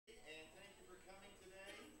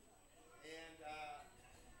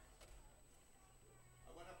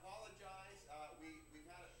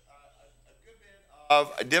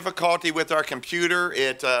A difficulty with our computer.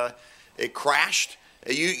 It crashed.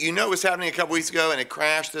 You know what's happening a couple weeks ago, and it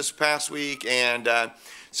crashed this past week. And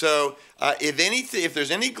so if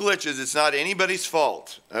there's any glitches, it's not anybody's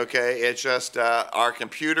fault. Okay, it's just our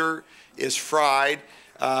computer is fried.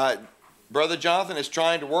 Brother Jonathan is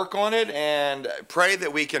trying to work on it and pray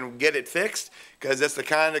that we can get it fixed, because that's the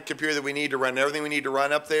kind of computer that we need to run everything we need to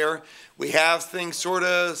run up there. We have things sort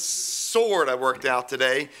of worked out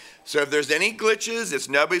today. So if there's any glitches, it's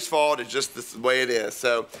nobody's fault. It's just the way it is.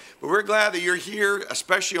 So, but we're glad that you're here,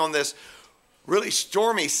 especially on this really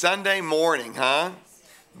stormy Sunday morning, huh?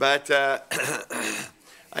 But I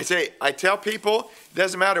tell people, it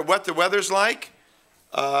doesn't matter what the weather's like.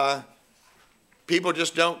 People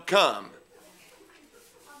just don't come.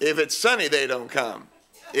 If it's sunny, they don't come.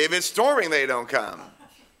 If it's storming, they don't come.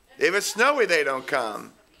 If it's snowy, they don't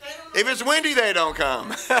come. If it's windy, they don't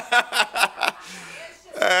come.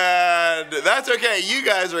 And that's okay. You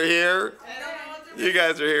guys are here. You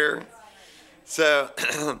guys are here. So,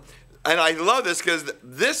 and I love this because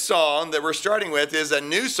this song that we're starting with is a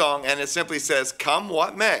new song, and it simply says, "Come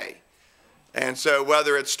what may." And so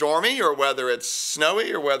whether it's stormy or whether it's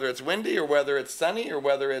snowy or whether it's windy or whether it's sunny or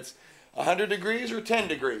whether it's 100 degrees or 10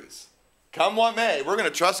 degrees, come what may, we're going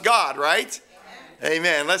to trust God, right? Amen.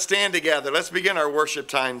 Amen. Let's stand together. Let's begin our worship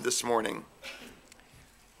time this morning.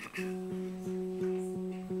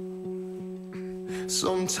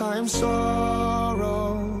 Sometimes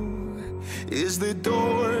sorrow is the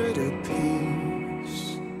door to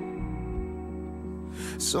peace.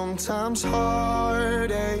 Sometimes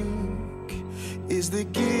heartache is the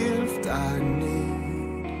gift I need.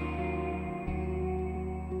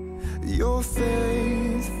 You're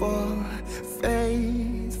faithful,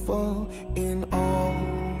 faithful in all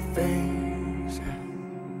things.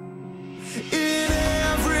 In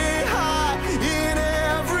every high, in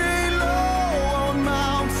every low, on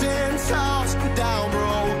mountain tops, down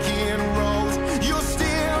broken roads, you're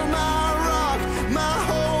still my rock, my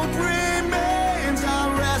hope remains. I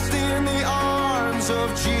rest in the arms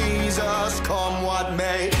of Jesus, come what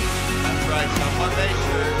may. That's right, come what may,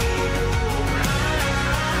 church.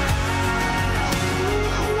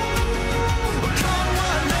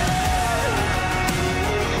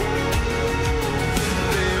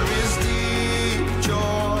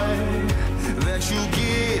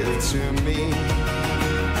 To me,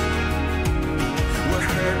 what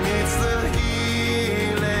hurt meets the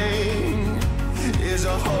healing is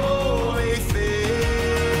a holy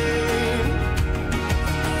thing.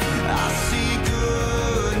 I see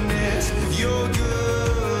goodness, your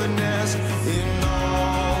goodness in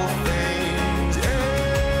all things.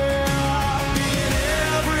 Yeah. In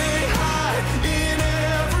every high, in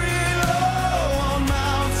every low, on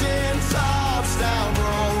mountain tops, down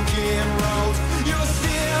broken roads, you're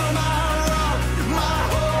still my rock, my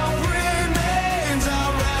hope remains. I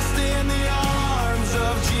rest in the arms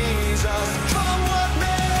of Jesus. Come what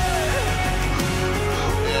may.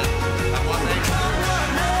 Come what may. Come what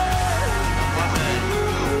may.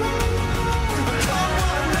 Come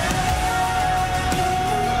what may.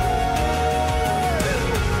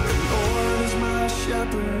 The Lord is my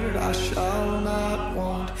shepherd, I shall not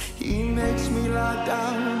want. He makes me lie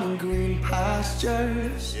down in green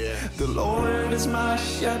pastures. The Lord is my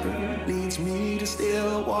shepherd, leads me to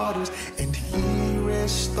still waters, and he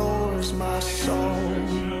restores my soul.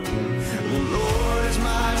 The Lord is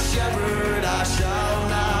my shepherd, I shall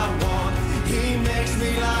not want. He makes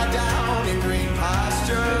me lie down in green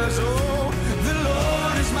pastures. Oh, the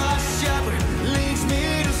Lord is my shepherd, leads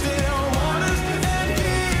me to still waters, and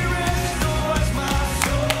he restores my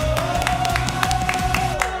soul.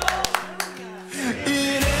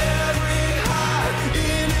 In every high,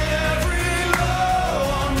 in every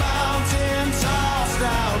low, on mountain tops,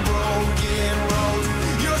 down broken roads,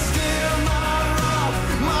 you're still my rock,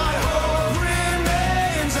 my hope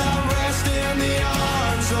remains. I rest in the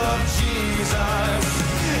arms of Jesus.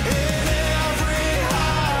 In every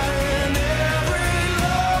high, in every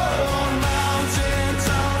low, on mountain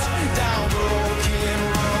tops, down broken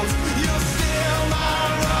roads, you're still my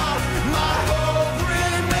rock, my hope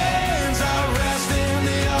remains. I rest in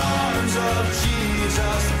the arms of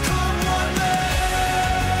Jesus. Come what may.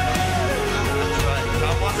 That's right,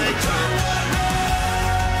 come what may, church.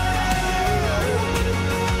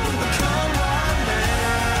 Come what may.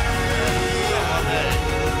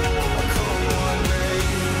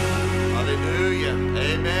 Hallelujah.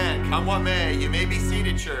 Amen. Come what may. You may be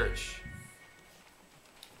seated, church.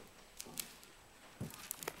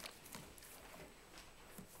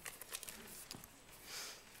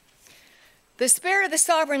 The Spirit of the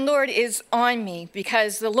Sovereign Lord is on me,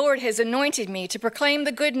 because the Lord has anointed me to proclaim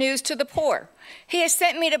the good news to the poor. He has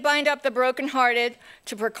sent me to bind up the brokenhearted,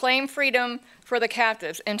 to proclaim freedom for the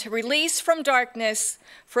captives, and to release from darkness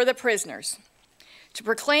for the prisoners, to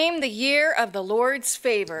proclaim the year of the Lord's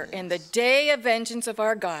favor and the day of vengeance of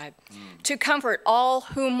our God, to comfort all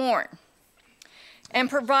who mourn,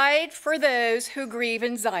 and provide for those who grieve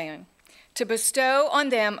in Zion, to bestow on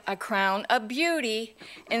them a crown of beauty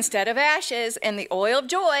instead of ashes, and the oil of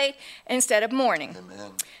joy instead of mourning,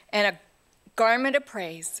 Amen. and a garment of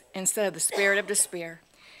praise instead of the spirit of despair.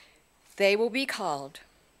 They will be called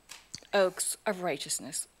oaks of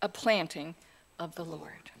righteousness, a planting of the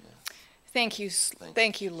Lord. Thank you,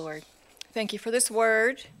 Lord. Thank you for this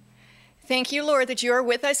word. Thank you, Lord, that you are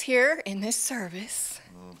with us here in this service.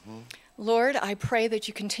 Lord, I pray that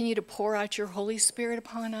you continue to pour out your Holy Spirit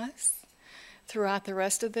upon us throughout the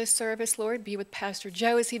rest of this service, Lord. Be with Pastor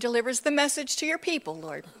Joe as he delivers the message to your people,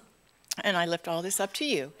 Lord. And I lift all this up to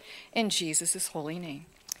you in Jesus' holy name.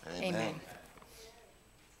 Amen.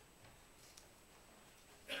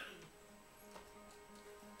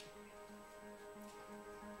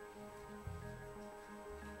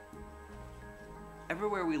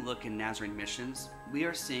 Everywhere we look in Nazarene Missions, we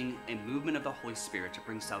are seeing a movement of the Holy Spirit to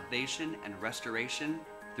bring salvation and restoration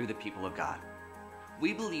through the people of God.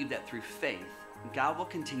 We believe that through faith, God will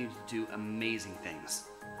continue to do amazing things.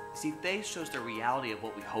 See, faith shows the reality of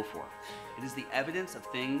what we hope for. It is the evidence of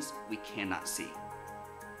things we cannot see.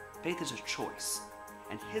 Faith is a choice,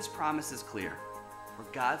 and His promise is clear. For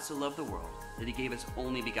God so loved the world that He gave His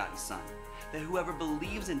only begotten Son, that whoever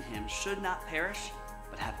believes in Him should not perish,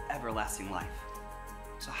 but have everlasting life.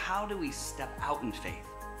 So how do we step out in faith?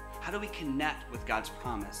 How do we connect with God's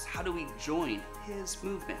promise? How do we join His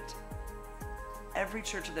movement? Every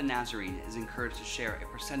Church of the Nazarene is encouraged to share a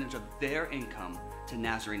percentage of their income to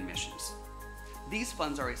Nazarene Missions. These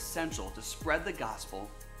funds are essential to spread the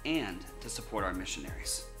gospel and to support our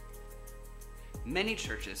missionaries. Many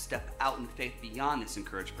churches step out in faith beyond this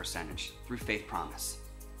encouraged percentage through Faith Promise.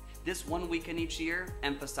 This one weekend each year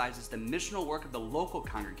emphasizes the missional work of the local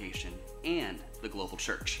congregation and the global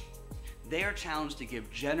church. They are challenged to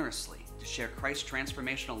give generously to share Christ's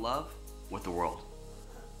transformational love with the world.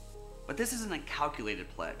 But this isn't a calculated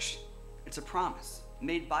pledge. It's a promise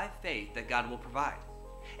made by faith that God will provide.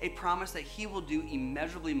 A promise that He will do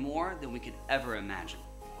immeasurably more than we could ever imagine.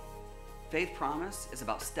 Faith Promise is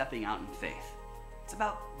about stepping out in faith. It's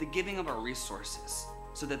about the giving of our resources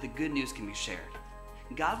so that the good news can be shared.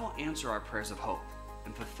 God will answer our prayers of hope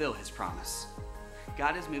and fulfill His promise.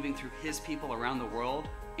 God is moving through His people around the world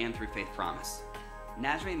and through Faith Promise.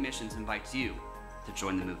 Nazarene Missions invites you to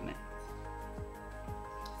join the movement.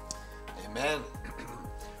 Amen.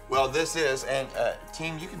 Well, this is, and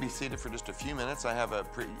team, you can be seated for just a few minutes. I have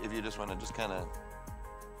if you just want to just kind of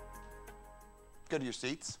go to your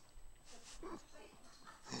seats.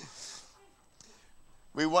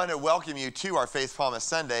 We want to welcome you to our Faith Promise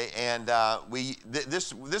Sunday, and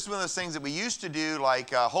this is one of those things that we used to do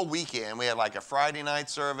like a whole weekend. We had like a Friday night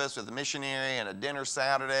service with a missionary and a dinner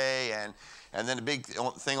Saturday, and then a big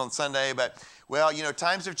thing on Sunday. But well, you know,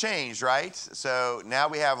 times have changed, right? So now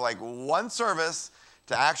we have like one service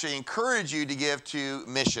to actually encourage you to give to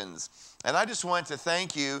missions. And I just want to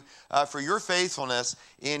thank you for your faithfulness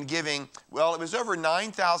in giving. Well, it was over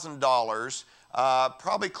 $9,000.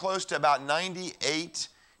 Probably close to about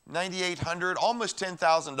 $9,800, almost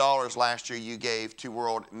 $10,000 last year you gave to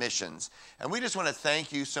world missions. And we just want to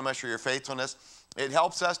thank you so much for your faithfulness. It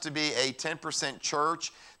helps us to be a 10%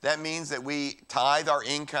 church. That means that we tithe our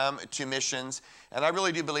income to missions. And I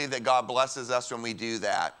really do believe that God blesses us when we do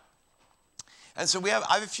that. And so I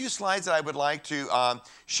have a few slides that I would like to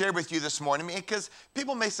share with you this morning, because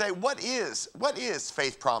people may say, what is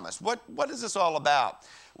Faith Promise? What is this all about?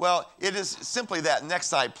 Well, it is simply that. Next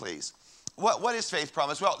slide, please. What is Faith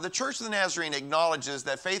Promise? Well, the Church of the Nazarene acknowledges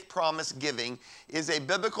that Faith Promise giving is a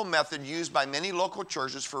biblical method used by many local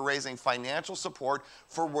churches for raising financial support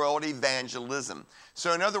for world evangelism.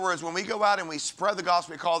 So in other words, when we go out and we spread the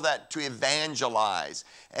gospel, we call that to evangelize.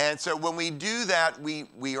 And so when we do that, we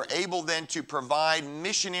are able then to provide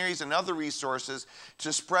missionaries and other resources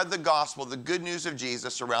to spread the gospel, the good news of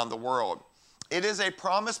Jesus, around the world. It is a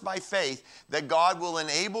promise by faith that God will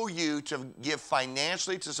enable you to give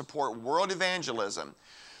financially to support world evangelism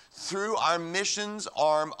through our missions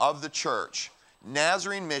arm of the church,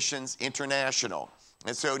 Nazarene Missions International.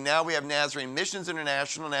 And so now we have Nazarene Missions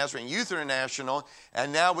International, Nazarene Youth International,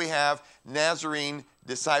 and now we have Nazarene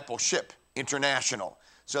Discipleship International.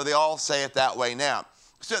 So they all say it that way now.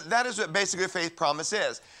 So that is what basically Faith Promise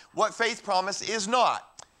is. What Faith Promise is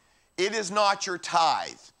not. It is not your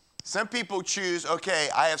tithe. Some people choose, okay,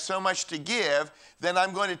 I have so much to give, then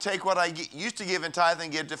I'm going to take what I used to give in tithe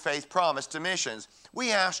and give to Faith Promise to missions.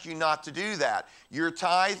 We ask you not to do that. Your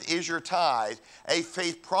tithe is your tithe. A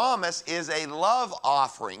Faith Promise is a love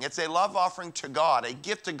offering. It's a love offering to God, a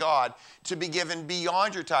gift to God to be given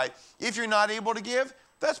beyond your tithe. If you're not able to give,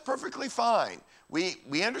 that's perfectly fine. We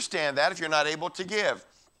understand that if you're not able to give.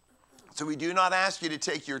 So we do not ask you to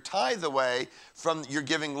take your tithe away from your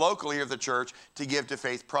giving locally of the church to give to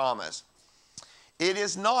Faith Promise. It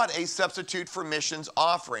is not a substitute for missions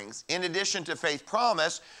offerings. In addition to Faith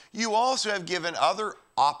Promise, you also have given other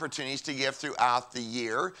opportunities to give throughout the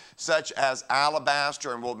year, such as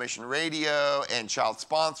Alabaster and World Mission Radio and child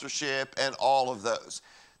sponsorship and all of those.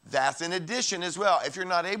 That's in addition as well. If you're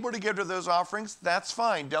not able to give to those offerings, that's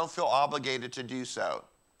fine. Don't feel obligated to do so.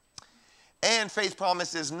 And Faith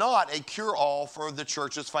Promise is not a cure-all for the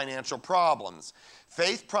church's financial problems.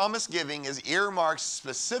 Faith Promise giving is earmarked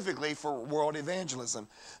specifically for world evangelism.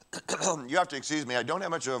 You have to excuse me, I don't have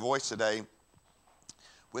much of a voice today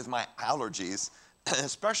with my allergies,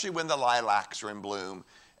 especially when the lilacs are in bloom.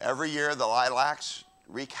 Every year the lilacs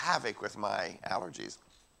wreak havoc with my allergies.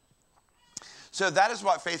 So that is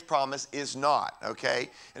what Faith Promise is not, okay?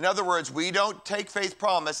 In other words, we don't take Faith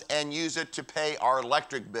Promise and use it to pay our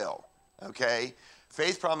electric bill. Okay?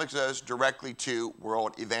 Faith Promise goes directly to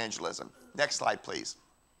world evangelism. Next slide, please.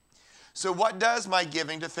 So what does my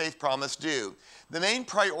giving to Faith Promise do? The main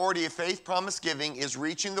priority of Faith Promise giving is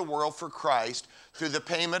reaching the world for Christ through the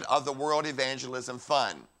payment of the World Evangelism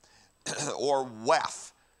Fund, or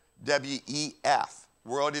WEF, W-E-F,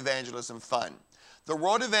 World Evangelism Fund. The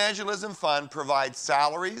World Evangelism Fund provides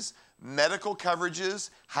salaries, medical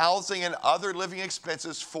coverages, housing, and other living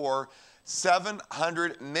expenses for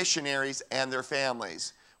 700 missionaries and their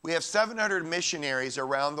families. We have 700 missionaries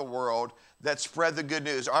around the world that spread the good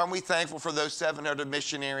news. Aren't we thankful for those 700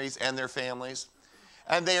 missionaries and their families?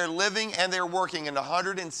 And they are living and they're working in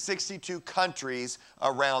 162 countries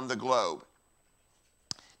around the globe.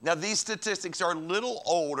 Now, these statistics are a little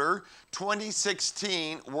older.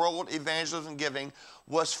 2016 World Evangelism Giving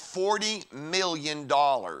was $40 million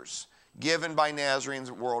given by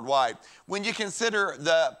Nazarenes worldwide. When you consider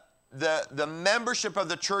the membership of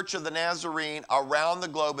the Church of the Nazarene around the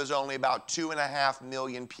globe is only about 2.5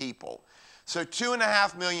 million people. So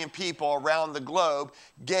 2.5 million people around the globe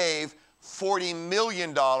gave $40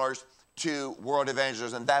 million to world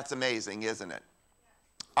evangelism. That's amazing, isn't it?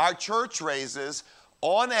 Our church raises,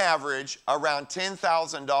 on average, around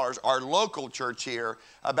 $10,000. Our local church here,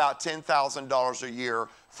 about $10,000 a year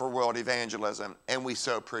for world evangelism, and we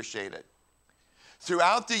so appreciate it.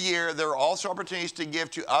 Throughout the year, there are also opportunities to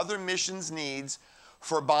give to other missions needs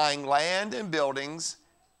for buying land and buildings,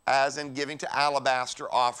 as in giving to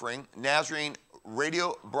Alabaster offering, Nazarene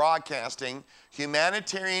radio broadcasting,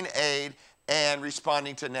 humanitarian aid, and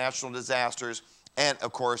responding to national disasters, and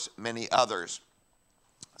of course, many others.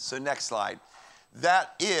 So next slide.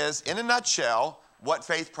 That is, in a nutshell, what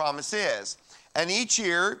Faith Promise is. And each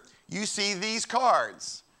year, you see these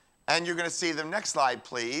cards. And you're going to see them. Next slide,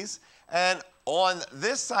 please. And on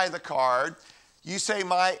this side of the card, you say,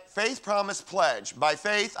 my Faith Promise pledge. By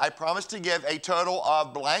faith, I promise to give a total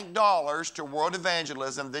of blank dollars to world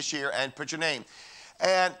evangelism this year, and put your name.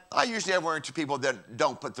 And I usually have one or two people that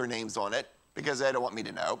don't put their names on it because they don't want me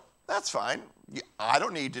to know. That's fine. I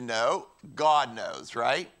don't need to know. God knows,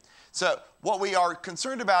 right? So what we are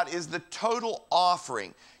concerned about is the total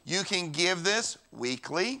offering. You can give this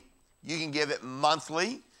weekly. You can give it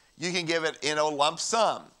monthly. You can give it in a lump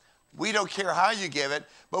sum. We don't care how you give it,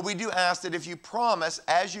 but we do ask that if you promise,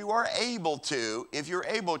 as you are able to, if you're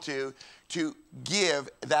able to give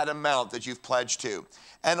that amount that you've pledged to.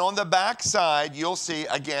 And on the back side, you'll see,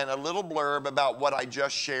 again, a little blurb about what I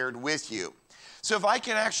just shared with you. So if I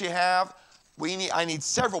can actually have, I need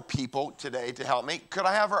several people today to help me. Could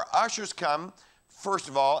I have our ushers come, first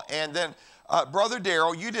of all, and then Brother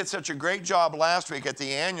Darrell, you did such a great job last week at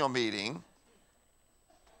the annual meeting.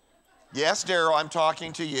 Yes, Darrell, I'm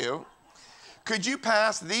talking to you. Could you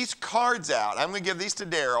pass these cards out? I'm going to give these to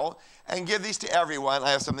Darrell and give these to everyone.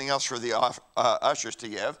 I have something else for the ushers to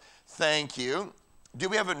give. Thank you. Do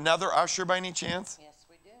we have another usher by any chance? Yes,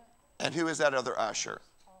 we do. And who is that other usher?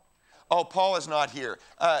 Oh, Paul is not here.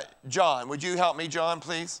 John, would you help me, John,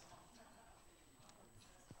 please?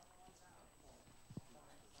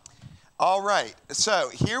 All right. So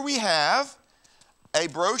here we have a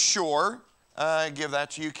brochure. Give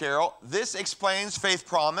that to you, Carol. This explains Faith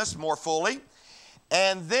Promise more fully.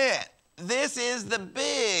 And then, this is the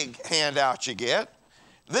big handout you get.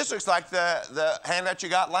 This looks like the handout you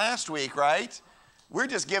got last week, right? We're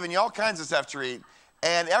just giving you all kinds of stuff to read.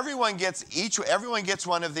 And everyone gets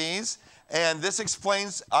one of these. And this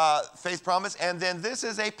explains faith promise. And then this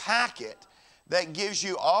is a packet that gives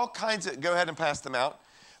you all kinds of, go ahead and pass them out.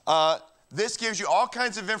 This gives you all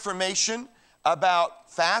kinds of information about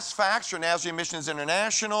Fast Facts for Nazarene Missions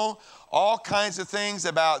International, all kinds of things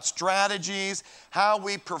about strategies, how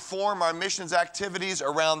we perform our missions activities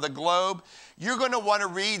around the globe. You're going to want to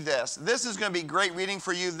read this. This is going to be great reading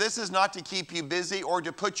for you. This is not to keep you busy or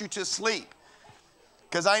to put you to sleep.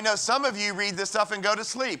 Because I know some of you read this stuff and go to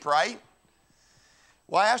sleep, right?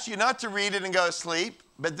 Well, I ask you not to read it and go to sleep,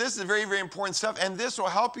 but this is very, very important stuff, and this will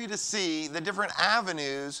help you to see the different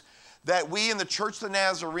avenues that we in the Church of the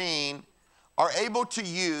Nazarene are able to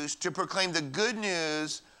use to proclaim the good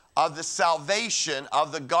news of the salvation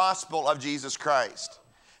of the gospel of Jesus Christ.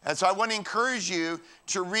 And so I want to encourage you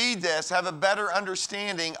to read this, have a better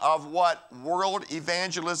understanding of what world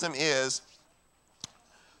evangelism is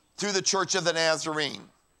through the Church of the Nazarene.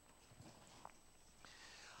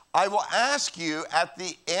 I will ask you at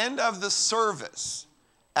the end of the service,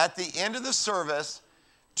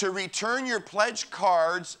 to return your pledge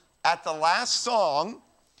cards at the last song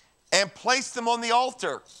and place them on the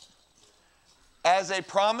altar as a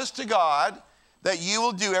promise to God that you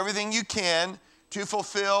will do everything you can to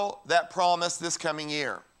fulfill that promise this coming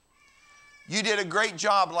year. You did a great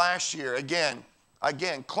job last year. Again,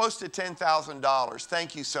 close to $10,000.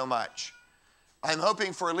 Thank you so much. I'm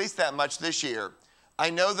hoping for at least that much this year. I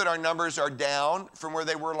know that our numbers are down from where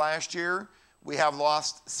they were last year. We have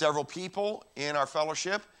lost several people in our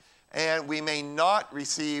fellowship, and we may not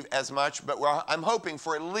receive as much, but I'm hoping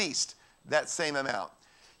for at least that same amount.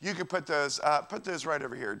 You could put those right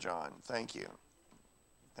over here, John. Thank you.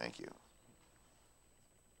 Thank you.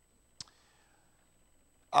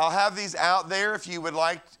 I'll have these out there if you would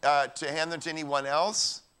like to hand them to anyone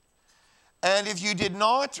else. And if you did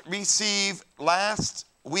not receive last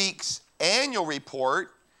week's annual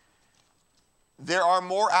report, there are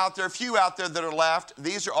more out there, a few out there that are left.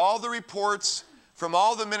 These are all the reports from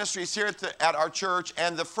all the ministries here at our church,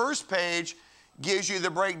 and the first page gives you the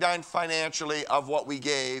breakdown financially of what we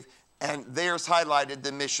gave, and there's highlighted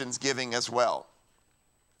the missions giving as well.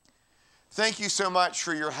 Thank you so much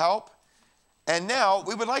for your help. And now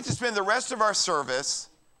we would like to spend the rest of our service,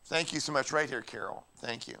 thank you so much, right here, Carol,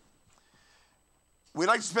 thank you. We'd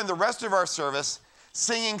like to spend the rest of our service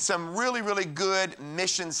singing some really, really good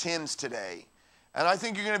missions hymns today. And I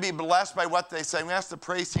think you're going to be blessed by what they say. We ask the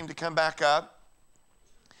praise team to come back up.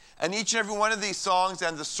 And each and every one of these songs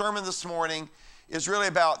and the sermon this morning is really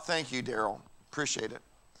about, thank you, Daryl, appreciate it.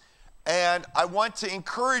 And I want to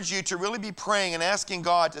encourage you to really be praying and asking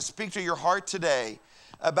God to speak to your heart today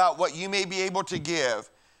about what you may be able to give.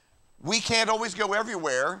 We can't always go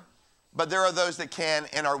everywhere, but there are those that can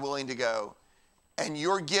and are willing to go. And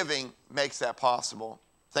your giving makes that possible.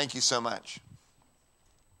 Thank you so much.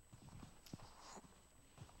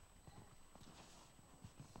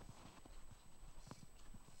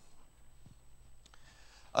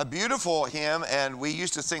 A beautiful hymn, and we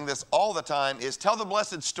used to sing this all the time, is Tell the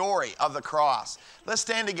Blessed Story of the Cross. Let's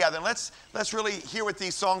stand together and let's really hear what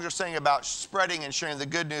these songs are saying about spreading and sharing the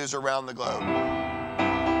good news around the globe.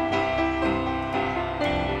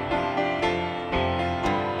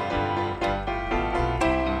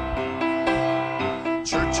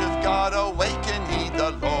 Church of God, awaken, heed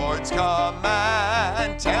the Lord's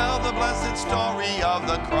command. Tell the blessed story of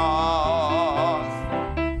the cross.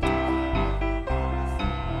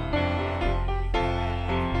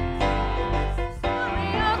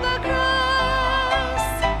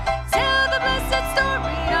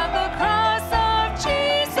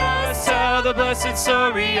 The blessed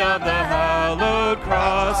story of the hallowed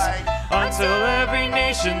cross, until every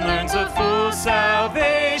nation learns of full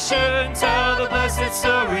salvation. Tell the blessed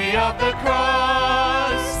story of the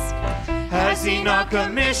cross. Has he not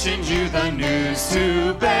commissioned you the news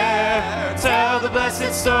to bear? Tell the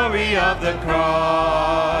blessed story of the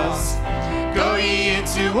cross. Go ye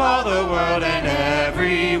into all the world and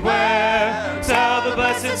everywhere. Tell the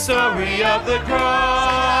blessed story of the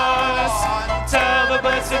cross. Tell the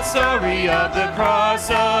blessed story of the cross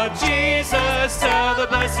of Jesus. Tell the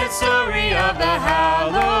blessed story of the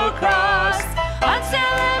hallowed cross. Until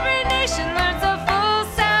every nation learns of full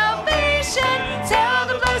salvation. Tell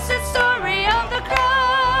the blessed story of the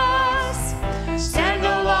cross. Stand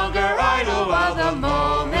no longer idle while the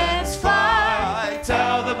moments fly.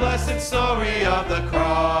 Tell the blessed story of the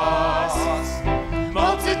cross.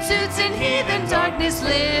 Multitudes in heathen darkness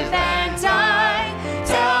live and die.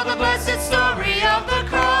 Tell the blessed story of the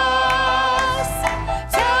cross.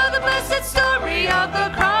 Tell the blessed story of the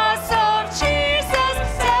cross of Jesus.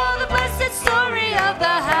 Tell the blessed story of the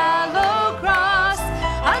hallowed cross.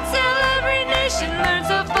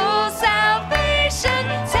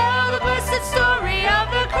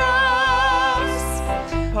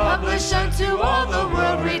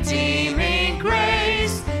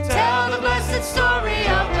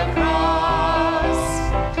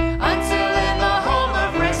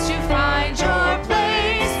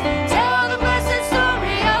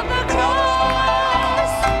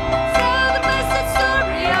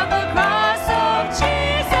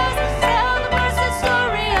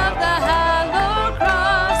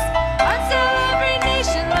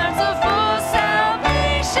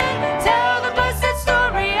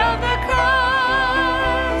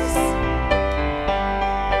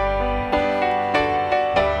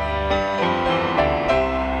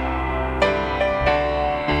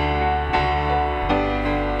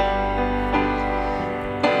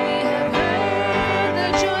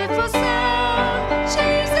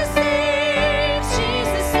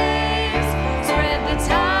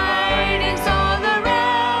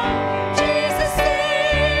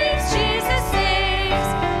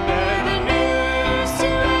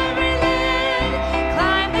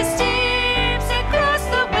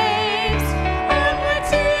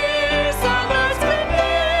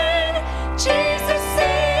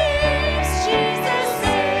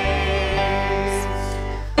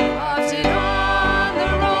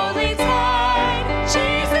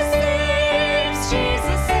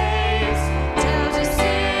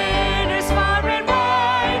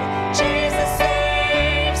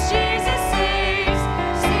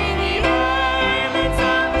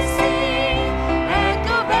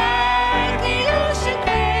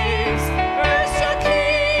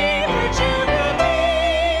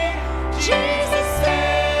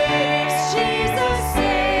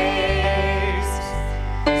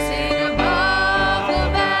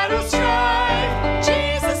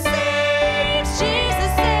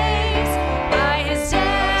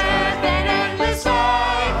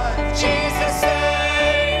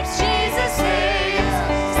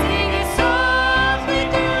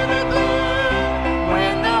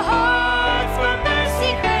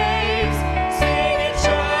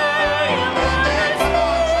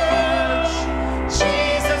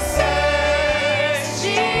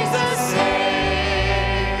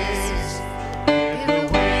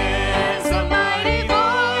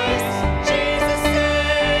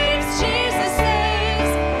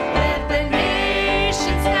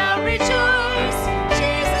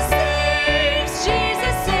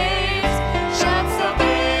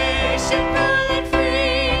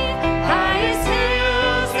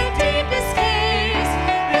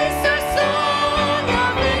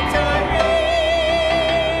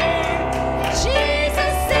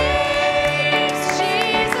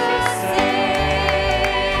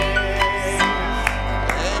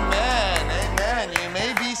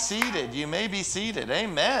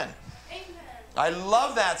 I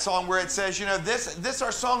love that song where it says, you know, this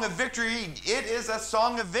our song of victory. It is a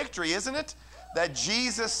song of victory, isn't it? That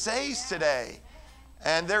Jesus saves today.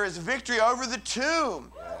 And there is victory over the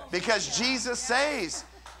tomb because Jesus saves.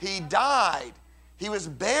 He died. He was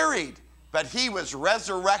buried, but he was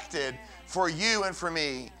resurrected for you and for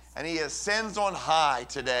me. And he ascends on high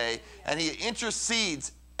today. And he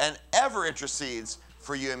intercedes and ever intercedes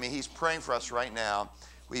for you and me. He's praying for us right now.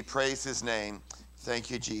 We praise his name. Thank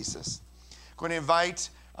you, Jesus. I'm going to invite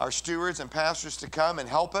our stewards and pastors to come and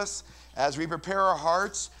help us as we prepare our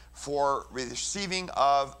hearts for receiving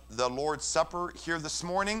of the Lord's Supper here this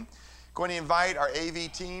morning. Going to invite our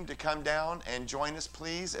AV team to come down and join us,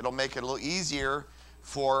 please. It'll make it a little easier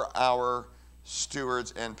for our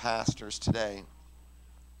stewards and pastors today.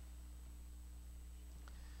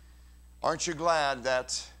 Aren't you glad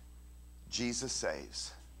that Jesus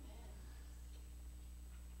saves?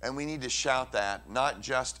 And we need to shout that, not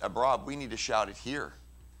just abroad. We need to shout it here.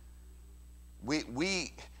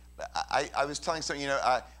 I was telling someone, you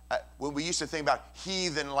know, when we used to think about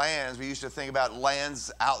heathen lands, we used to think about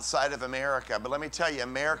lands outside of America. But let me tell you,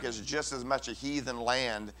 America is just as much a heathen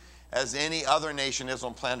land as any other nation is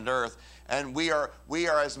on planet Earth. And we are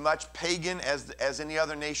as much pagan as any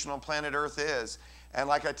other nation on planet Earth is. And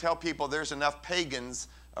like I tell people, there's enough pagans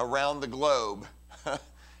around the globe.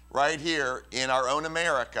 Right here in our own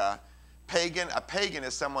America. A pagan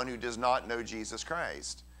is someone who does not know Jesus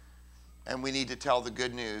Christ. And we need to tell the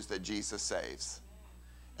good news that Jesus saves.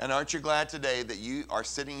 And aren't you glad today that you are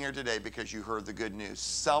sitting here today because you heard the good news?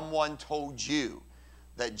 Someone told you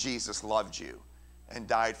that Jesus loved you and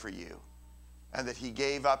died for you, and that he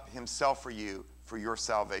gave up himself for you for your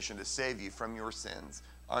salvation, to save you from your sins.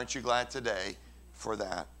 Aren't you glad today for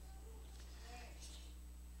that?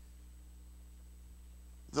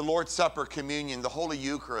 The Lord's Supper, communion, the Holy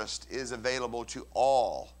Eucharist is available to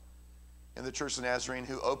all in the Church of Nazarene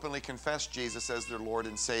who openly confess Jesus as their Lord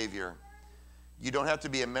and Savior. You don't have to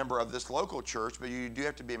be a member of this local church, but you do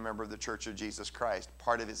have to be a member of the Church of Jesus Christ,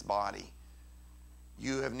 part of his body.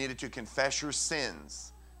 You have needed to confess your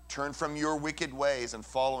sins, turn from your wicked ways, and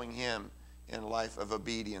following him in a life of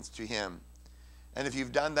obedience to him. And if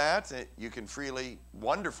you've done that, you can freely,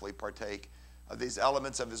 wonderfully partake of these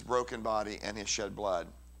elements of his broken body and his shed blood.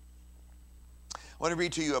 I want to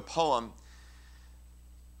read to you a poem.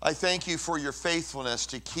 I thank you for your faithfulness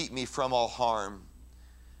to keep me from all harm.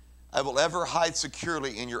 I will ever hide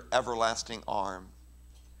securely in your everlasting arm.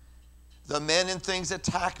 The men and things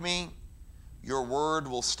attack me, your word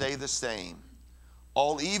will stay the same.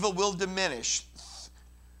 All evil will diminish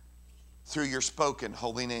through your spoken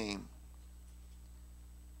holy name.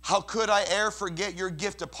 How could I e'er forget your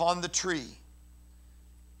gift upon the tree?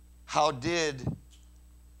 How did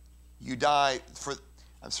you died for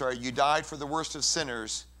the worst of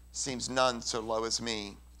sinners, seems none so low as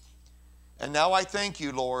me. And now I thank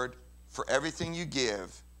you, Lord, for everything you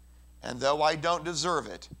give. And though I don't deserve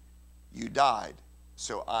it, you died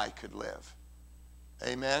so I could live.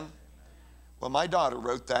 Amen? Well, my daughter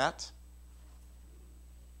wrote that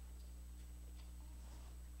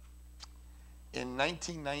in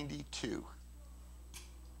 1992.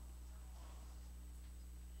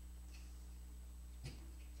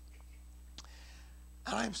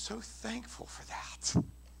 And I'm so thankful for that.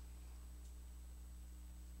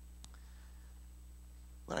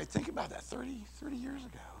 When I think about that 30 years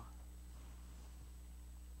ago,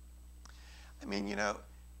 I mean, you know,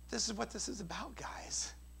 this is what this is about,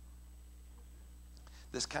 guys.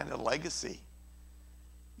 This kind of legacy.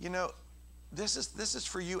 You know, this is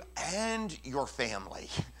for you and your family,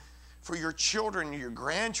 for your children, your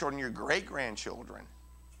grandchildren, your great-grandchildren.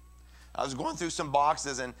 I was going through some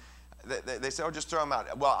boxes, and they said, oh, just throw them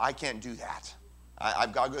out. Well, I can't do that.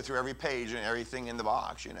 I've got to go through every page and everything in the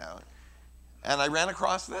box, you know. And I ran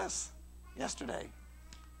across this yesterday.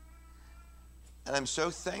 And I'm so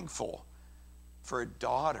thankful for a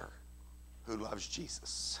daughter who loves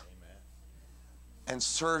Jesus. Amen. And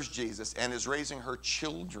serves Jesus and is raising her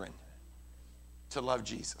children to love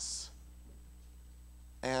Jesus.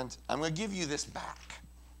 And I'm going to give you this back.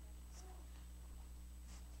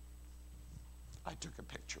 I took a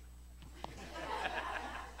picture.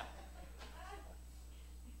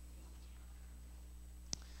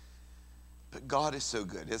 But God is so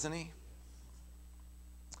good, isn't he?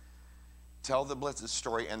 Tell the blessed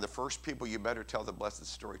story, and the first people you better tell the blessed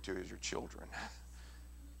story to is your children.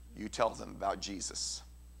 You tell them about Jesus.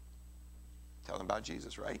 Tell them about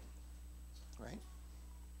Jesus, right? Right?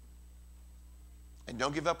 And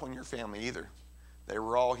don't give up on your family either. They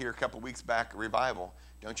were all here a couple weeks back at revival.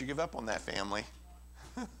 Don't you give up on that family.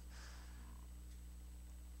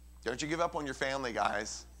 Don't you give up on your family,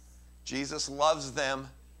 guys. Jesus loves them.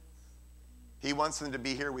 He wants them to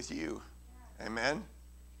be here with you. Amen?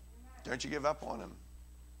 Don't you give up on them.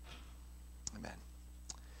 Amen.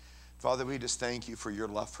 Father, we just thank you for your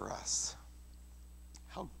love for us.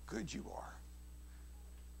 How good you are.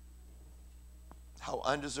 How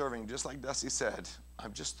undeserving, just like Dusty said,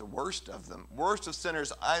 I'm just the worst of them. Worst of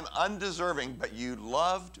sinners, I'm undeserving, but you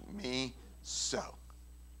loved me so.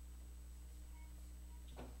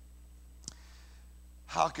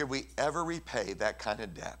 How could we ever repay that kind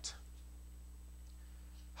of debt?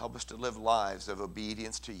 Help us to live lives of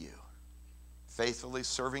obedience to you, faithfully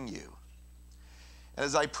serving you. And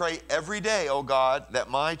as I pray every day, oh God, that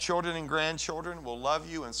my children and grandchildren will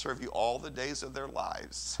love you and serve you all the days of their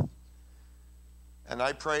lives. And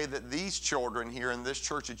I pray that these children here in this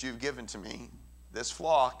church that you've given to me, this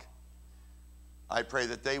flock, I pray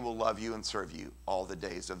that they will love you and serve you all the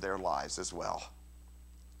days of their lives as well.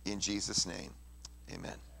 In Jesus' name,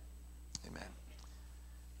 amen. Amen.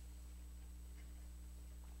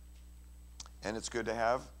 And it's good to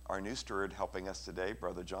have our new steward helping us today,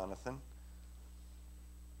 Brother Jonathan.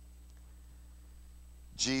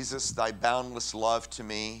 Jesus, thy boundless love to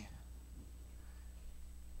me,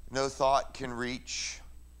 no thought can reach,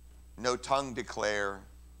 no tongue declare.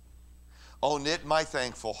 Oh, knit my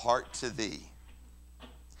thankful heart to thee,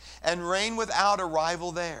 and reign without a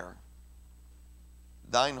rival there.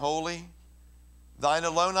 Thine holy, thine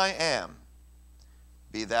alone I am.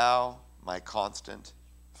 Be thou my constant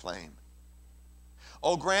flame.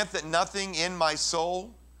 Oh, grant that nothing in my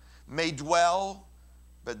soul may dwell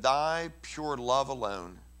but thy pure love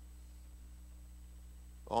alone.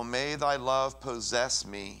 Oh, may thy love possess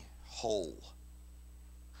me whole.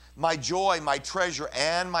 My joy, my treasure,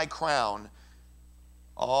 and my crown,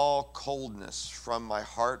 all coldness from my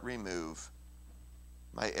heart remove.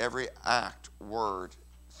 My every act, word,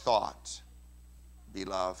 thought be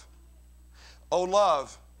love. O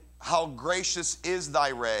love, how gracious is thy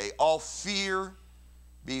ray, all fear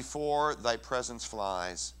before thy presence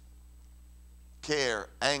flies. Care,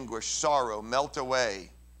 anguish, sorrow melt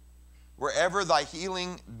away. Wherever thy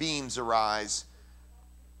healing beams arise,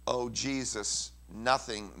 O Jesus,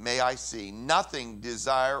 nothing may I see, nothing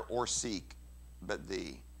desire or seek but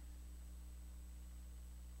thee.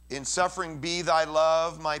 In suffering be thy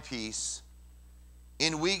love my peace.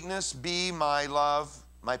 In weakness be my love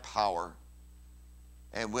my power.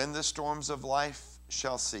 And when the storms of life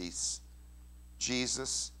shall cease,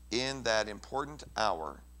 Jesus, in that important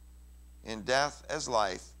hour, in death as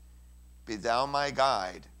life, be thou my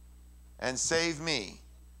guide, and save me,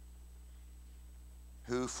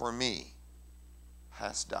 who for me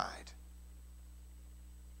hast died.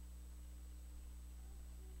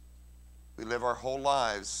 We live our whole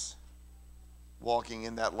lives walking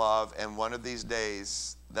in that love, and one of these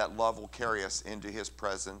days that love will carry us into his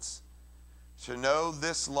presence. To know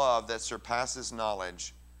this love that surpasses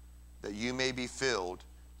knowledge, that you may be filled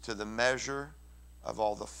to the measure of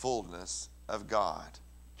all the fullness of God.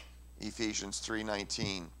 Ephesians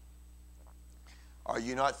 3:19. Are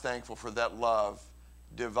you not thankful for that love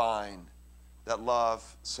divine, that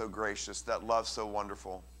love so gracious, that love so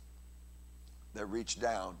wonderful, that reached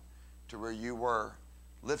down to where you were,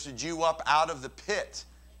 lifted you up out of the pit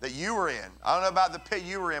that you were in? I don't know about the pit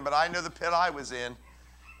you were in, but I know the pit I was in.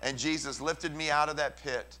 And Jesus lifted me out of that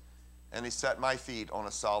pit, and he set my feet on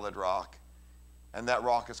a solid rock. And that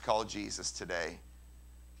rock is called Jesus today.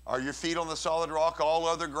 Are your feet on the solid rock? All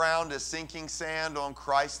other ground is sinking sand. On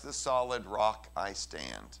Christ the solid rock I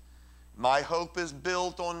stand. My hope is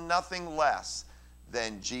built on nothing less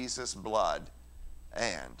than Jesus' blood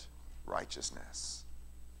and righteousness.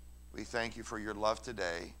 We thank you for your love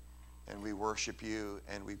today, and we worship you,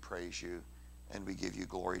 and we praise you, and we give you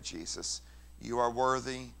glory, Jesus. You are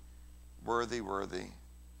worthy, worthy, worthy.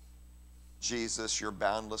 Jesus, your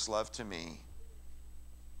boundless love to me,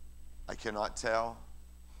 I cannot tell.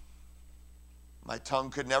 My tongue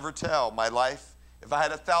could never tell. My life, if I had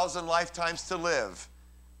 1,000 lifetimes to live,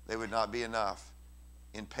 they would not be enough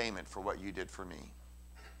in payment for what you did for me.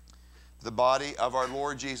 The body of our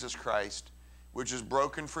Lord Jesus Christ, which is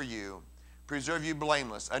broken for you, preserve you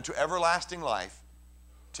blameless unto everlasting life.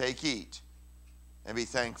 Take, eat, and be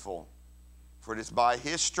thankful, for it is by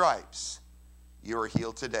his stripes you are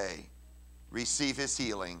healed today. Receive his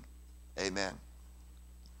healing. Amen.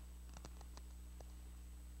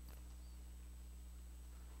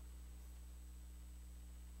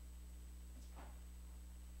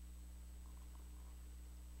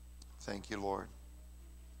 Thank you, Lord.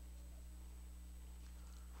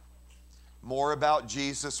 More about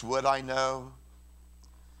Jesus would I know,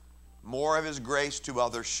 more of his grace to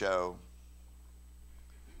others show,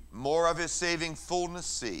 more of his saving fullness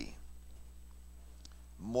see,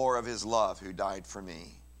 more of his love who died for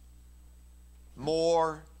me.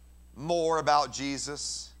 More about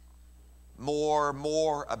Jesus.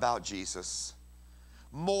 More about Jesus.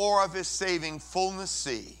 More of his saving fullness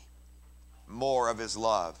see. More of his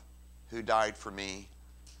love who died for me.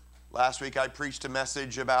 Last week I preached a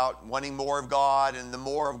message about wanting more of God and the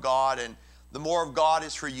more of God, and the more of God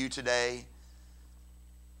is for you today.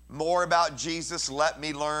 More about Jesus let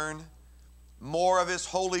me learn. More of his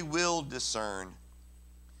holy will discern.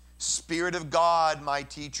 Spirit of God my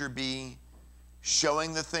teacher be,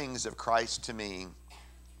 showing the things of Christ to me.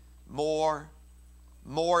 More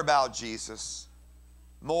about Jesus.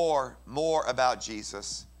 More about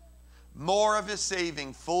Jesus. More of his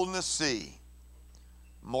saving fullness see.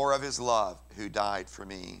 More of his love who died for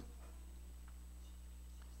me.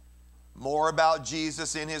 More about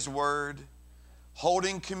Jesus in his word,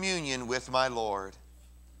 holding communion with my Lord,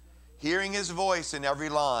 hearing his voice in every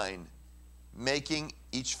line, making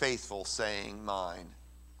each faithful saying mine.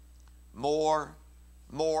 More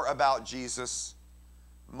about Jesus.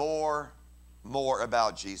 More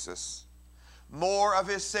about Jesus. More of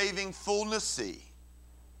his saving fullness see.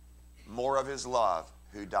 More of his love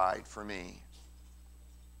who died for me.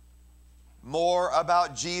 More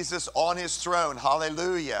about Jesus on his throne.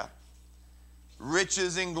 Hallelujah.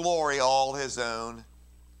 Riches and glory all his own.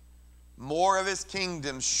 More of his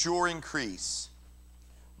kingdom's sure increase.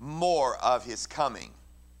 More of his coming,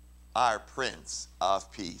 our Prince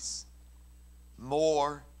of Peace.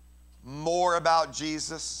 More about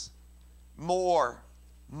Jesus. More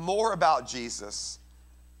about Jesus.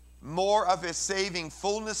 More of his saving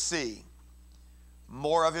fullness see.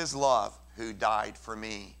 More of his love who died for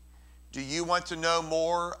me. Do you want to know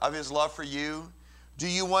more of his love for you? Do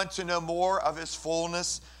you want to know more of his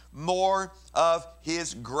fullness? More of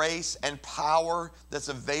his grace and power that's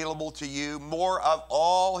available to you? More of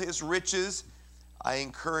all his riches? I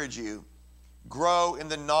encourage you, grow in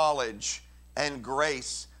the knowledge and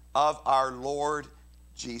grace of our Lord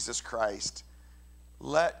Jesus Christ.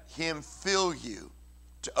 Let him fill you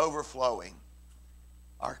to overflowing.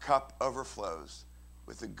 Our cup overflows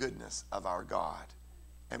with the goodness of our God.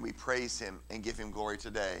 And we praise him and give him glory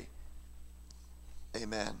today.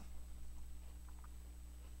 Amen.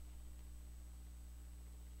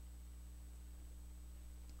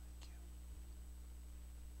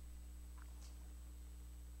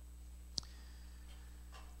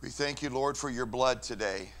 We thank you, Lord, for your blood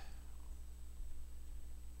today.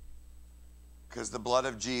 Because the blood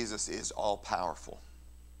of Jesus is all powerful.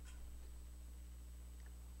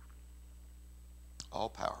 All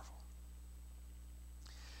powerful.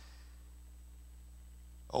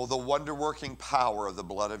 Oh, the wonder-working power of the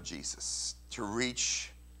blood of Jesus to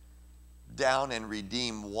reach down and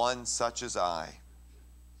redeem one such as I.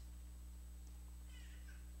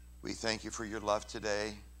 We thank you for your love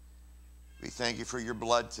today. We thank you for your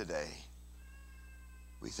blood today.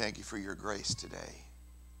 We thank you for your grace today.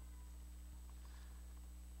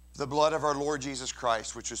 The blood of our Lord Jesus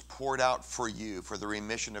Christ, which was poured out for you for the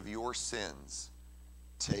remission of your sins.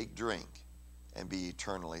 Take, drink, and be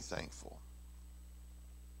eternally thankful.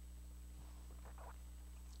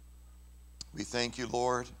 We thank you,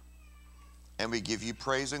 Lord, and we give you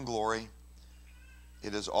praise and glory.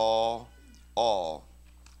 It is all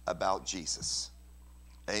about Jesus.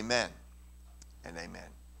 Amen and amen.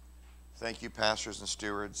 Thank you, pastors and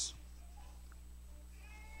stewards.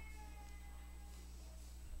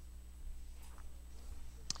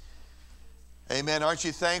 Amen. Aren't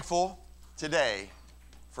you thankful today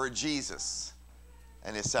for Jesus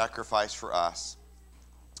and his sacrifice for us?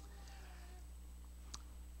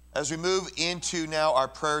 As we move into now our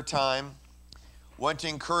prayer time, I want to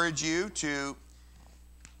encourage you to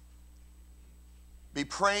be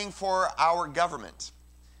praying for our government.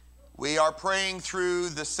 We are praying through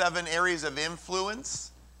the 7 areas of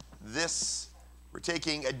influence. We're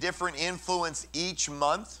taking a different influence each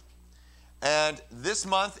month. And this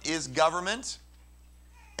month is government.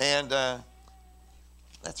 And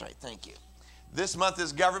that's right, thank you. This month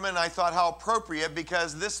is government, and I thought how appropriate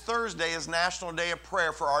because this Thursday is National Day of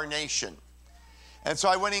Prayer for our nation. And so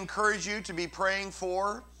I want to encourage you to be praying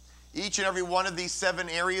for each and every one of these 7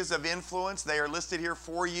 areas of influence. They are listed here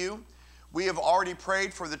for you. We have already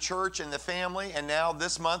prayed for the church and the family, and now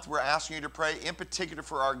this month we're asking you to pray in particular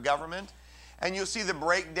for our government. And you'll see the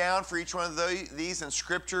breakdown for each one of these in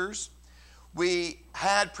scriptures. We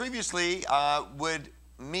had previously would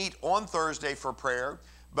meet on Thursday for prayer,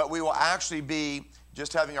 but we will actually be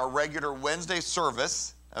just having our regular Wednesday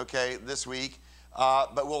service, okay, this week.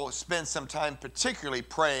 But we'll spend some time particularly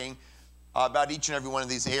praying about each and every one of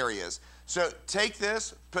these areas. So take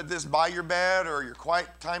this, put this by your bed or your quiet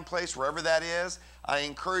time place, wherever that is. I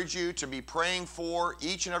encourage you to be praying for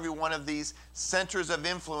each and every one of these centers of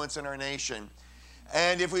influence in our nation.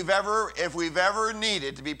 And if we've ever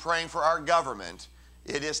needed to be praying for our government,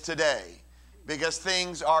 it is today, because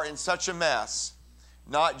things are in such a mess,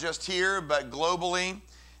 not just here, but globally.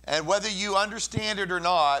 And whether you understand it or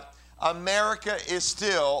not, America is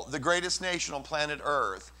still the greatest nation on planet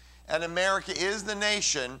Earth. And America is the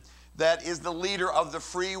nation that is the leader of the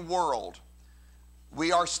free world.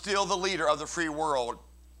 We are still the leader of the free world.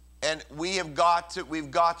 And we've got to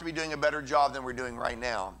be doing a better job than we're doing right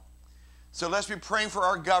now. So let's be praying for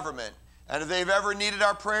our government. And if they've ever needed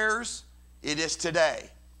our prayers, it is today.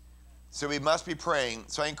 So we must be praying.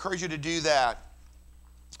 So I encourage you to do that.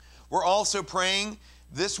 We're also praying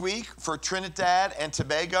this week for Trinidad and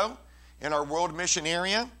Tobago in our world mission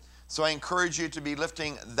area. So I encourage you to be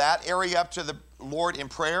lifting that area up to the Lord in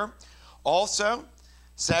prayer. Also,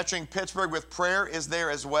 saturating Pittsburgh with prayer is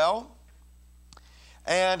there as well.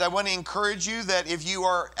 And I want to encourage you that if you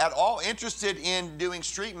are at all interested in doing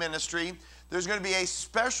street ministry, there's going to be a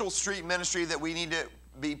special street ministry that we need to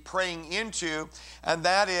be praying into, and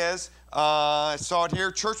that is, I saw it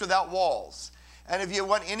here, Church Without Walls. And if you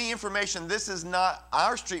want any information, this is not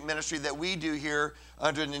our street ministry that we do here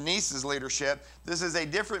under Denise's leadership. This is a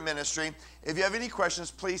different ministry. If you have any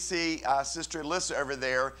questions, please see Sister Alyssa over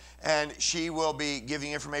there, and she will be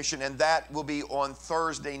giving information, and that will be on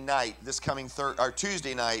Thursday night, this coming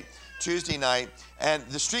Tuesday night. And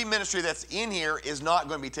the street ministry that's in here is not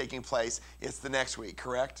going to be taking place. It's the next week,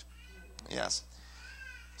 correct? Yes.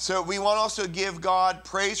 So we want to also give God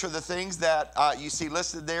praise for the things that you see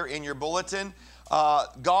listed there in your bulletin.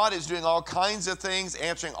 God is doing all kinds of things,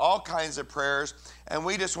 answering all kinds of prayers, and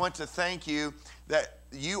we just want to thank you that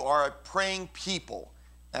you are a praying people.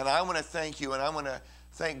 And I want to thank you, and I want to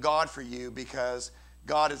thank God for you, because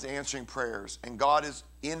God is answering prayers, and God is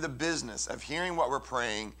in the business of hearing what we're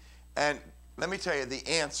praying. And let me tell you, the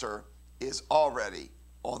answer is already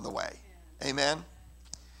on the way. Amen.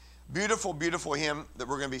 Beautiful, beautiful hymn that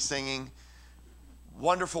we're going to be singing,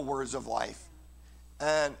 Wonderful Words of Life.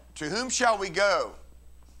 And to whom shall we go?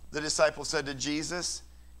 The disciples said to Jesus,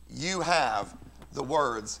 you have the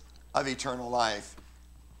words of eternal life.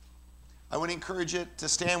 I would encourage you to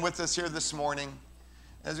stand with us here this morning.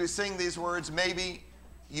 As we sing these words, maybe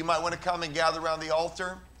you might want to come and gather around the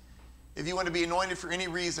altar. If you want to be anointed for any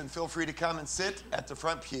reason, feel free to come and sit at the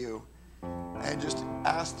front pew and just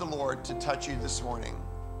ask the Lord to touch you this morning.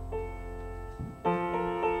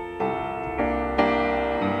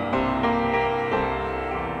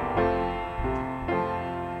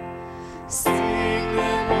 Sing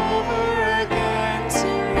them over again to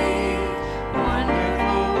me,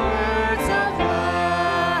 wonderful words of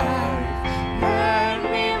life. Let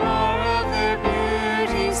me more of their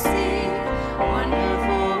beauty see,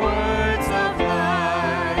 wonderful words of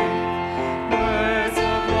life. Words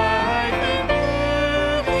of life and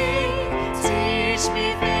beauty, teach me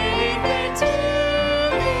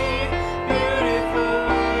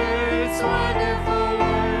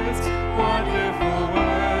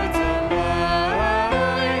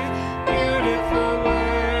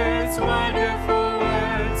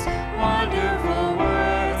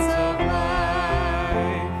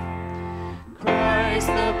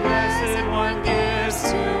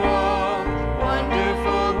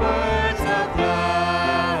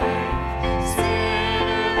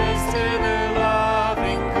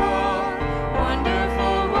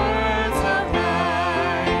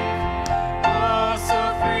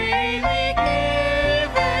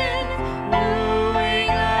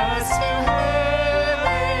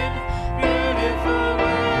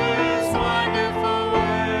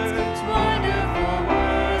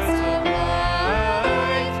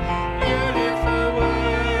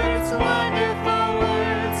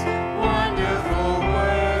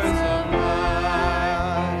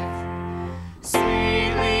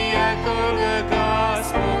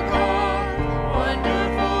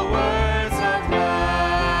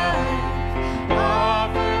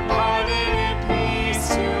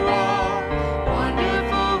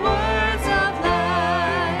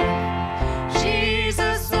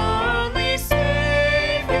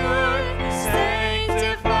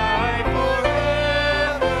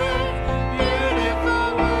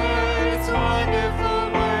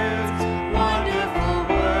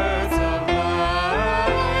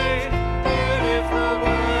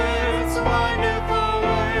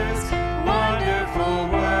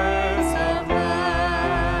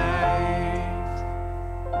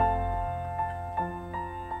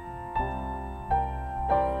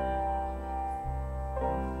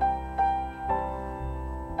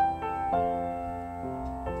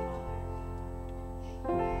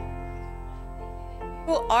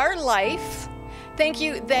our life. Thank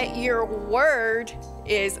you that your word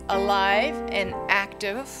is alive and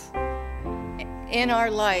active in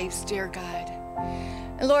our lives, dear God.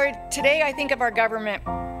 And Lord, today I think of our government.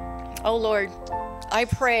 Oh Lord, I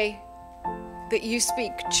pray that you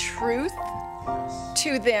speak truth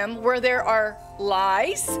to them where there are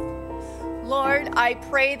lies. Lord, I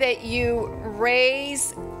pray that you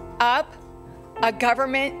raise up a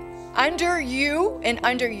government under you and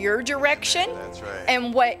under your direction. That's right.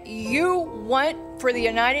 And what you want for the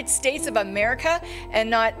United States of America and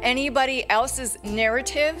not anybody else's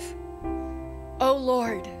narrative. Oh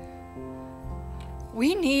Lord,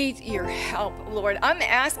 we need your help, Lord. I'm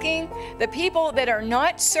asking the people that are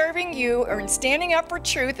not serving you or standing up for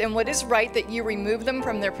truth and what is right, that you remove them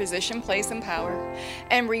from their position, place, and power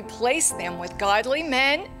and replace them with godly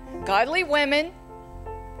men, godly women,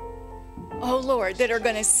 oh Lord, that are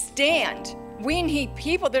going to stand. We need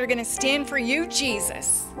people that are going to stand for you,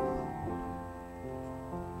 Jesus.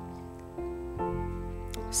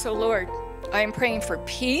 So Lord, I am praying for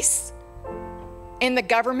peace in the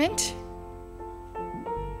government.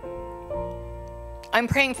 I'm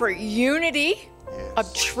praying for unity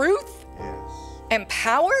of truth and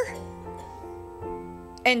power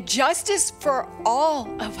and justice for all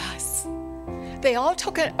of us. They all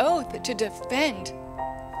took an oath to defend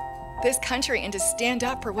this country and to stand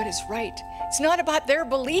up for what is right. It's not about their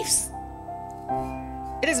beliefs.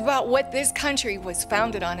 It is about what this country was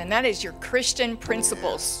founded on, and that is your Christian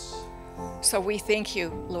principles. So we thank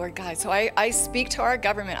you, Lord God. So I speak to our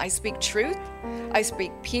government. I speak truth. I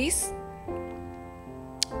speak peace.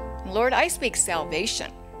 Lord, I speak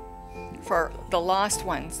salvation for the lost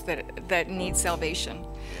ones that need salvation.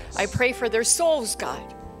 I pray for their souls,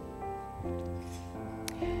 God.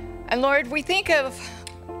 And Lord, we think of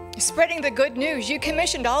spreading the good news. You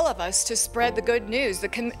commissioned all of us to spread the good news,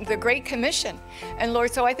 the Great Commission. And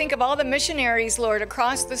Lord, so I think of all the missionaries, Lord,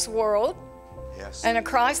 across this world and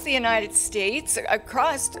across the United States,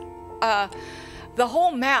 across the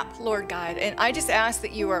whole map, Lord God. And I just ask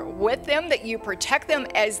that you are with them, that you protect them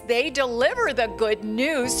as they deliver the good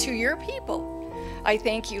news to your people. I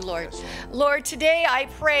thank you, Lord. Lord, today I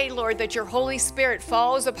pray, Lord, that your Holy Spirit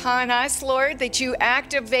falls upon us, Lord, that you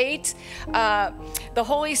activate the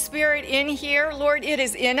Holy Spirit in here. Lord, it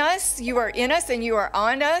is in us. You are in us and you are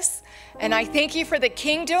on us. And I thank you for the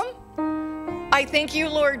kingdom. I thank you,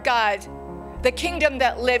 Lord God, the kingdom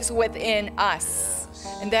that lives within us.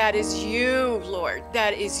 And that is you, Lord.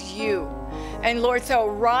 That is you. And Lord, so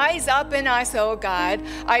rise up in us, oh God.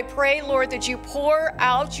 I pray, Lord, that you pour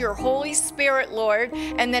out your Holy Spirit, Lord,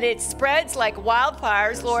 and that it spreads like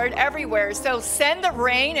wildfires, Lord, everywhere. So send the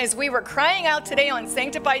rain, as we were crying out today on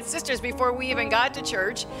Sanctified Sisters before we even got to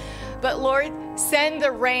church. But Lord, send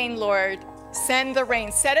the rain, Lord. Send the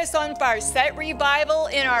rain. Set us on fire. Set revival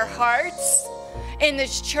in our hearts, in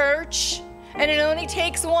this church. And it only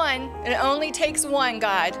takes one. It only takes one,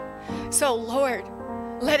 God. So, Lord,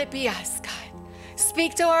 let it be us, God.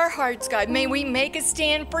 Speak to our hearts, God. May we make a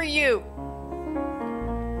stand for you.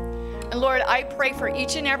 And Lord, I pray for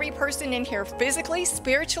each and every person in here, physically,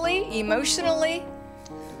 spiritually, emotionally,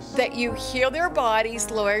 that you heal their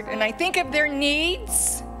bodies, Lord. And I think of their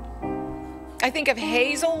needs. I think of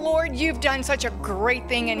Hazel, Lord. You've done such a great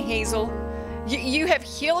thing in Hazel. You have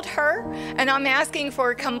healed her, and I'm asking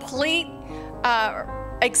for complete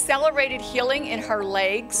accelerated healing in her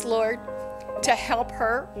legs, Lord, to help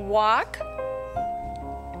her walk.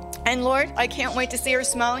 And Lord, I can't wait to see her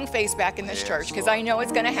smiling face back in this church, because I know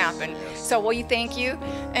it's going to happen. So we thank you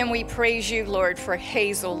and we praise you, Lord, for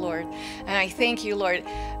Hazel, Lord. And I thank you, Lord,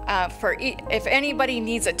 if anybody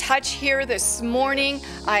needs a touch here this morning,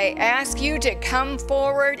 I ask you to come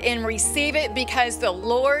forward and receive it, because the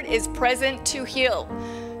Lord is present to heal.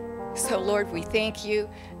 So Lord, we thank you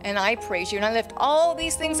and I praise you. And I lift all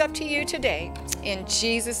these things up to you today in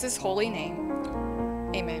Jesus' holy name.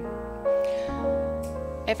 Amen.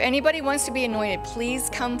 If anybody wants to be anointed, please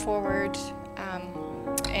come forward,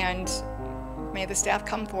 and may the staff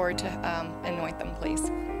come forward to anoint them, please.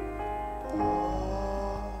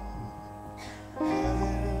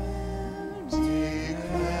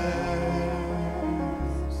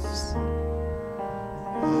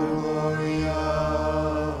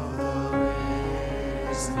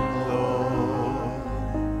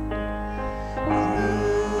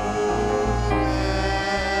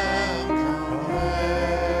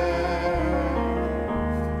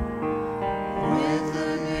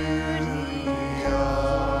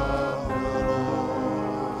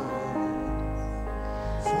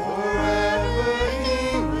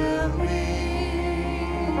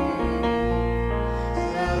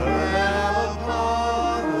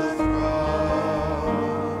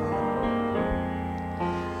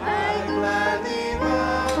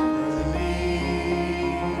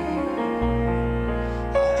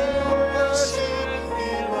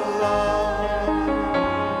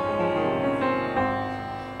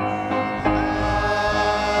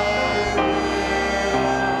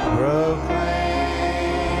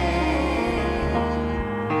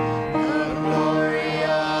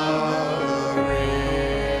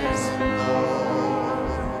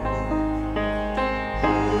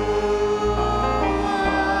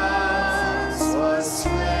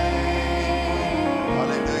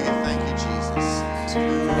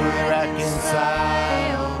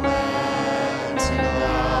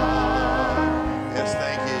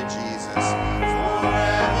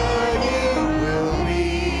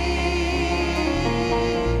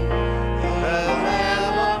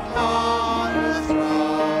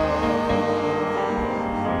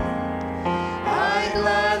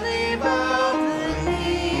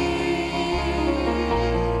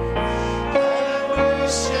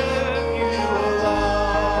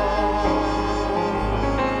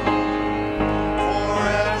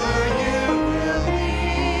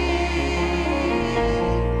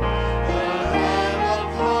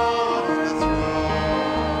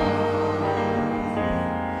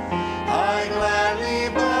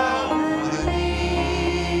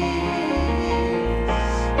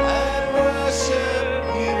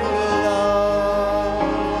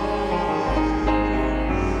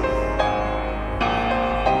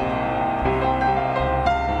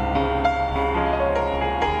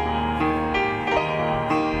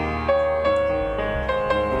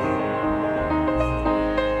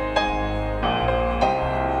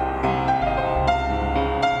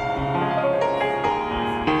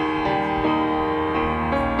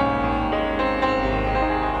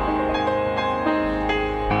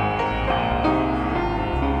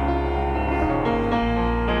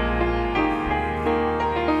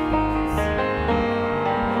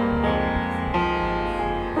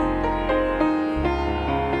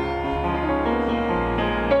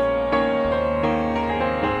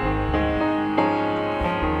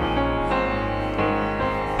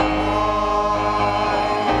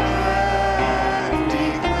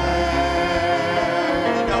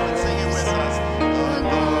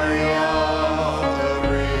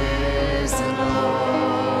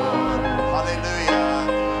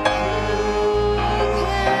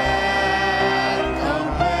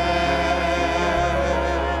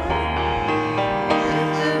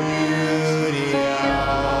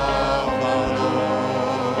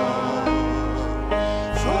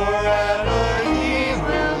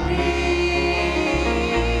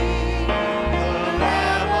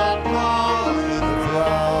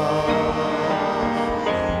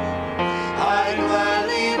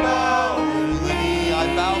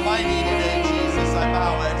 my knee today, Jesus. I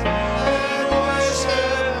bow it. And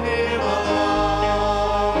worship Him alone.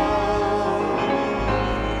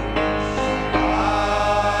 I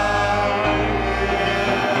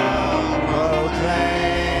will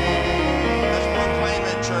proclaim. Let's proclaim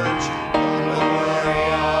it, church. The glory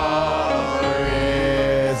of the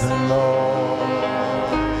risen Lord.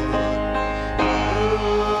 Who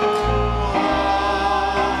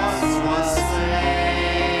was slain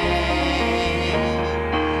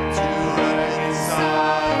to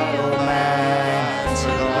reconcile man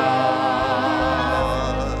to God.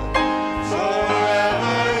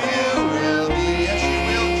 Forever you will be, yes you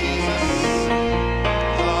will, Jesus,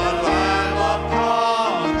 the Lamb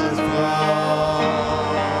upon the throne.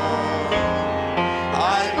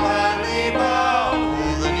 I gladly bow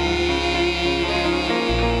the knee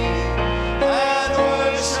and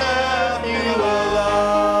worship you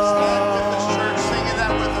alone. Stand with us, church, singing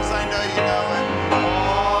that with us. I know you know it.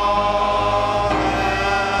 All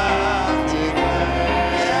have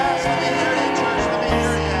declared. Yes, let me hear you, church. Let me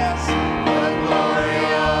hear you. Yes. The glory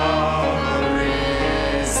of the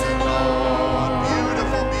risen Lord.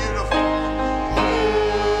 Beautiful, beautiful. Who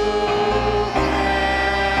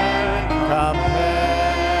can compare?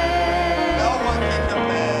 No one can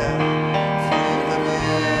compare to the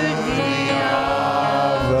beauty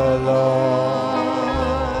of the Lord.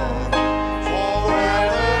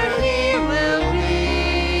 Forever He will be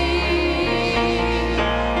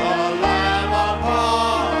the Lamb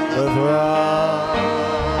upon the throne.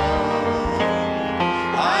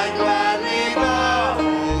 I gladly bow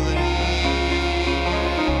the knee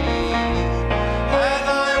and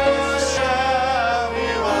I worship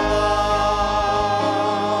you alone.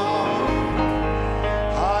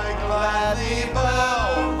 I gladly bow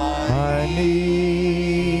my knee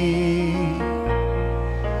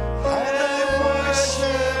and I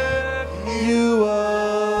worship you alone.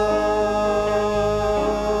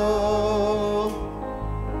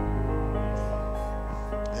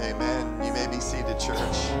 Amen. You may be seated,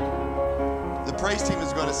 church. The praise team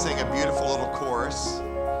is going to sing a beautiful little chorus,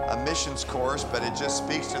 a missions chorus, but it just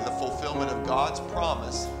speaks to the fulfillment of God's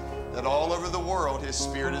promise that all over the world His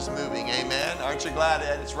Spirit is moving. Amen. Aren't you glad,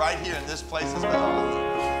 Ed? It's right here in this place as well.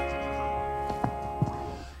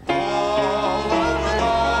 All over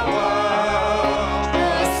the world,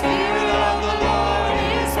 the Spirit of the Lord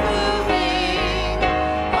is moving.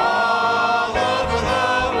 All over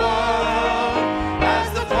the world, as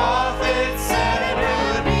the prophet said it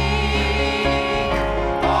would be.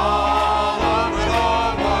 All over the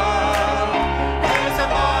world, there's a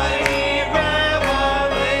mighty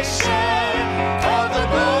revelation of the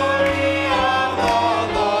glory of the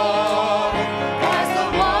Lord, as the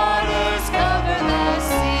waters cover the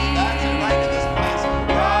sea. That's it, right in this place.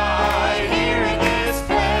 Right here in this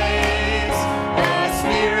place, the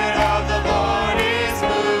Spirit of the Lord is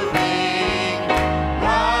moving.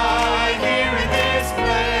 Right here in this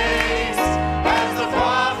place, as the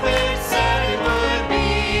prophet said it would be.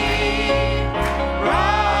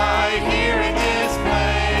 Right here in this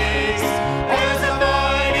place, there's a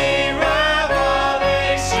mighty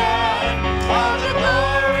revelation of the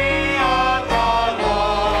glory of the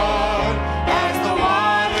Lord, as the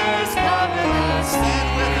waters cover the sea. Stand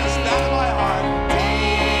with us, down in my heart.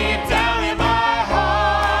 Deep down in my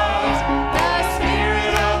heart, the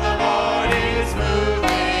Spirit of the Lord is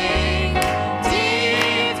moving.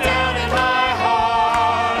 Deep down in my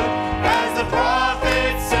heart, as the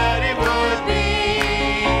prophet said it would be.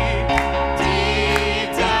 Deep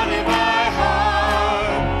down in my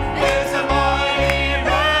heart, there's a mighty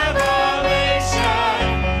revelation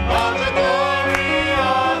of the glory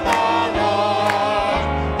of the Lord,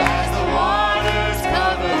 as the waters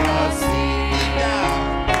cover the sea.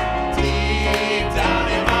 Deep down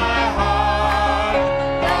in my heart,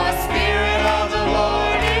 the Spirit of the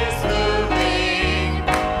Lord is moving.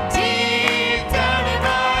 Deep down in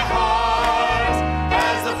my heart,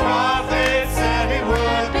 as the prophet said it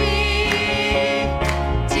would be.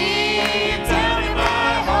 Deep down in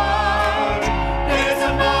my heart, there's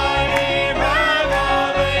a mighty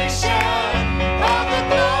revelation of the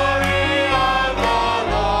glory of the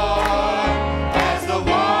Lord, as the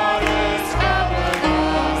waters cover the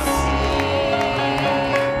sea.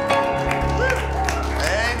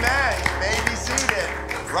 Amen. You may be seated.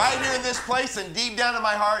 Right here in this place and deep down in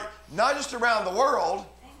my heart, not just around the world,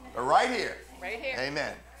 but right here. Right here.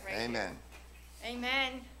 Amen. Right here. Amen.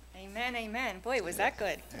 Amen. Amen. Amen. Boy, was that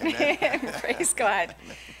good. Amen. Praise God.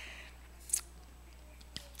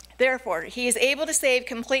 Therefore, He is able to save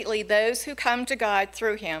completely those who come to God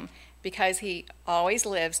through Him, because He always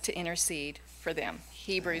lives to intercede for them. He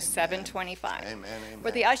Hebrews 7:25. Amen, amen.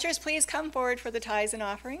 Would the ushers please come forward for the tithes and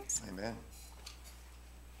offerings? Amen.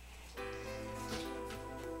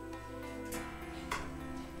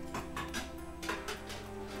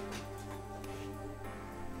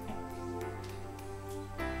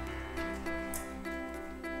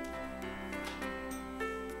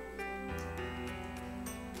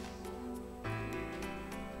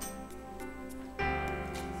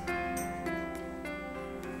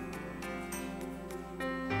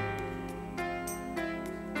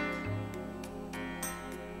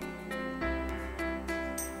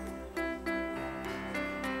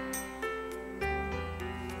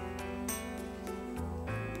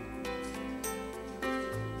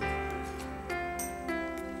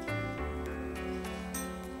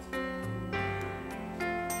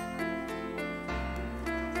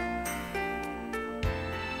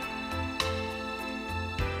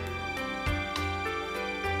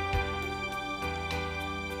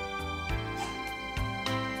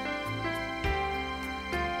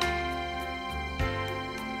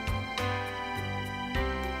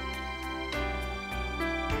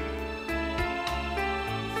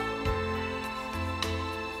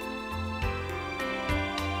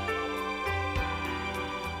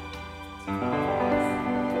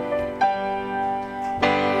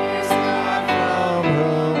 From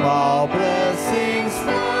whom all blessings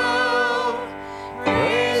flow.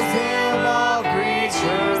 Praise Him, all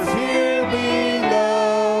creatures here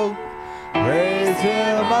below. Praise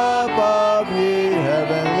Him above, ye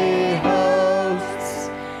heavenly hosts.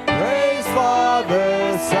 Praise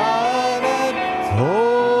Father, Son, and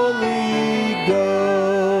Holy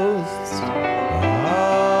Ghost.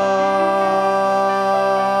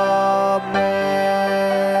 Amen.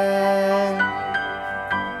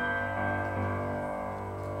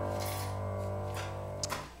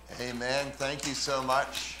 Amen. Thank you so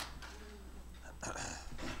much.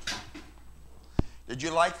 Did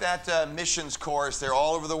you like that missions chorus? They're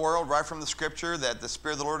all over the world, right from the scripture, that the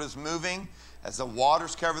Spirit of the Lord is moving as the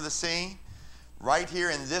waters cover the sea. Right here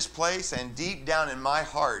in this place and deep down in my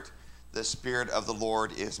heart, the Spirit of the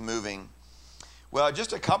Lord is moving. Well,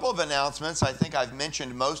 just a couple of announcements. I think I've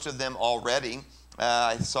mentioned most of them already.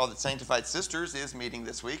 I saw that Sanctified Sisters is meeting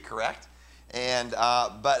this week, correct? And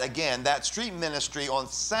but again, that street ministry on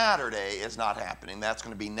Saturday is not happening. That's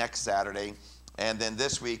going to be next Saturday. And then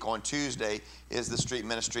this week on Tuesday is the street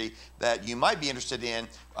ministry that you might be interested in,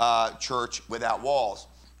 Church Without Walls.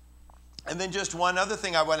 And then just one other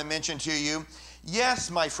thing I want to mention to you. Yes,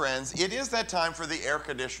 my friends, it is that time for the air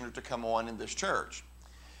conditioner to come on in this church.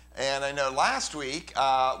 And I know last week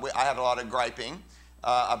I had a lot of griping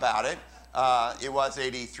about it. It was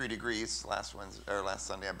 83 degrees last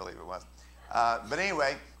Sunday, I believe it was. But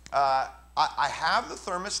anyway, I have the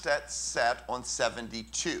thermostat set on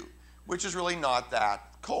 72, which is really not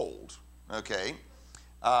that cold, okay?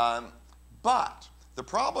 But the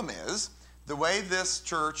problem is, the way this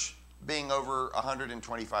church, being over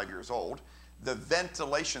 125 years old, the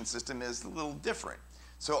ventilation system is a little different.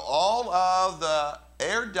 So all of the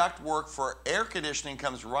air duct work for air conditioning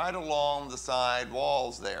comes right along the side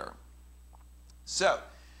walls there. So,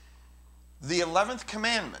 the 11th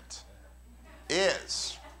commandment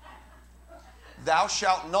is, thou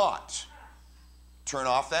shalt not turn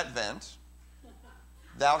off that vent.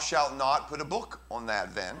 Thou shalt not put a book on that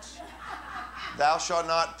vent. Thou shalt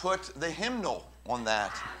not put the hymnal on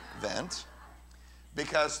that vent,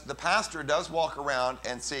 because the pastor does walk around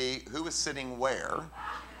and see who is sitting where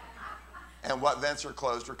and what vents are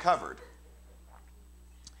closed or covered.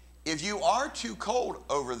 If you are too cold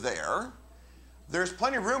over there, there's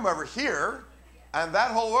plenty of room over here, and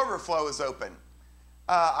that whole overflow is open.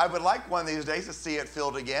 I would like one of these days to see it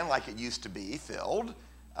filled again like it used to be filled.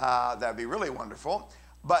 That'd be really wonderful.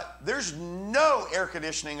 But there's no air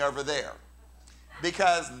conditioning over there,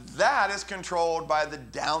 because that is controlled by the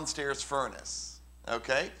downstairs furnace,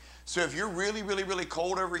 okay? So if you're really, really, really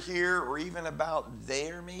cold over here, or even about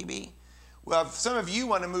there maybe, well, if some of you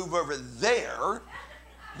want to move over there,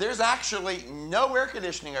 there's actually no air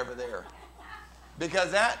conditioning over there,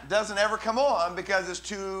 because that doesn't ever come on because it's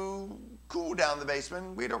too cool down in the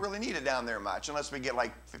basement. We don't really need it down there much unless we get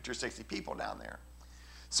like 50 or 60 people down there.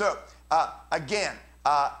 So again,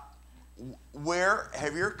 have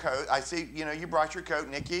your coat. I see, you brought your coat,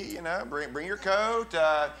 Nikki, bring your coat.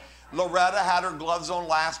 Loretta had her gloves on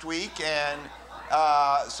last week, and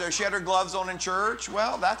so she had her gloves on in church.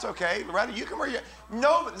 Well, that's okay. Loretta, you can wear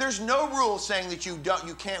there's no rule saying that you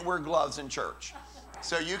can't wear gloves in church.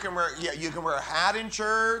 So you can wear a hat in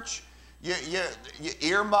church,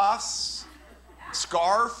 earmuffs,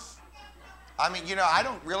 scarf. I mean, I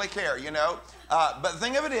don't really care, but the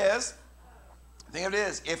thing of it is, The thing of it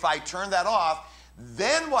is, if I turn that off,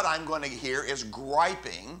 then what I'm going to hear is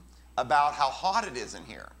griping about how hot it is in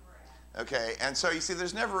here. Okay, and so you see,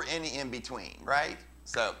 there's never any in between, right?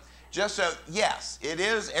 So, just so, yes, it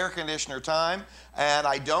is air conditioner time, and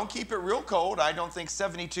I don't keep it real cold. I don't think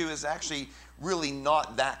 72 is actually really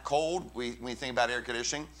not that cold when you think about air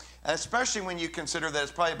conditioning, and especially when you consider that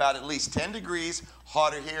it's probably about at least 10 degrees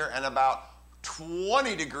hotter here and about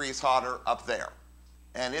 20 degrees hotter up there.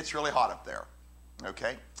 And it's really hot up there,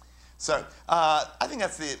 okay? So I think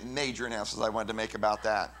that's the major announcements I wanted to make about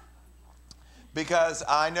that. Because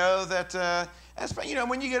I know that, you know,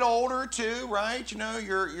 when you get older too, right? You know,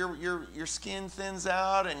 your skin thins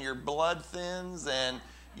out and your blood thins, and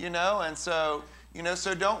you know, and so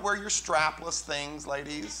so don't wear your strapless things,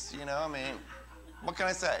 ladies. You know, I mean, what can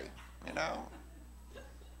I say? You know,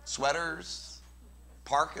 sweaters,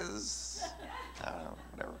 parkas, I don't know,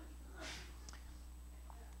 whatever.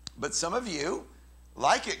 But some of you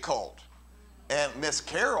like it cold, and Miss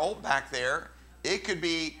Carol back there, it could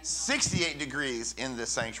be 68 degrees in this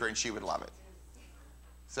sanctuary, and she would love it.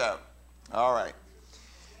 So, all right.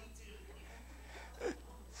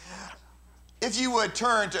 If you would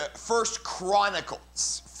turn to 1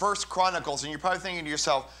 Chronicles, and you're probably thinking to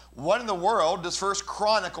yourself, what in the world does 1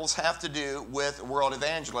 Chronicles have to do with world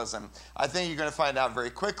evangelism? I think you're going to find out very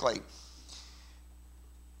quickly.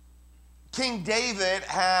 King David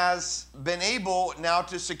has been able now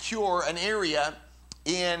to secure an area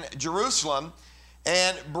in Jerusalem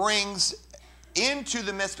and brings into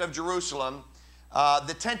the midst of Jerusalem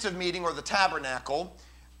the tent of meeting, or the tabernacle,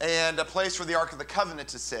 and a place for the Ark of the Covenant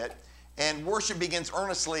to sit. And worship begins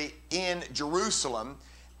earnestly in Jerusalem.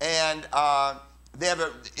 And they have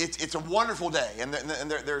it's a wonderful day. And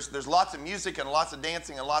there's lots of music and lots of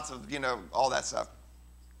dancing and lots of, all that stuff.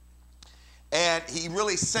 And he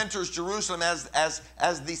really centers Jerusalem as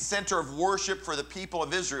the center of worship for the people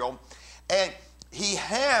of Israel. And he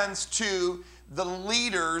hands to the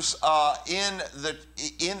leaders in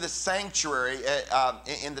the sanctuary,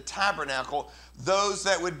 in the tabernacle, those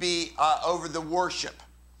that would be over the worship.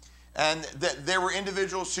 And that there were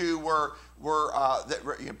individuals who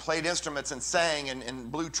played instruments and sang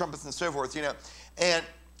and blew trumpets and so forth, And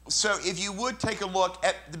so if you would take a look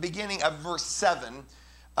at the beginning of verse 7,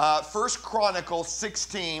 1 Chronicles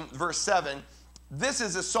 16, verse 7, this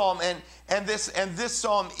is a psalm, and this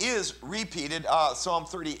psalm is repeated, Psalm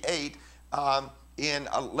 38,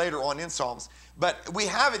 later on in Psalms. But we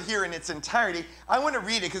have it here in its entirety. I want to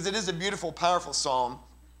read it because it is a beautiful, powerful psalm.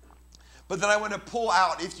 But then I want to pull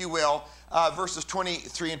out, if you will, verses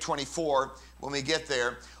 23 and 24 when we get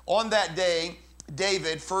there. On that day,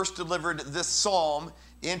 David first delivered this psalm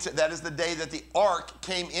that is the day that the ark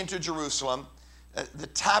came into Jerusalem. The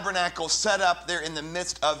tabernacle set up there in the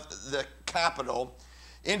midst of the capital,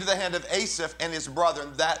 into the hand of Asaph and his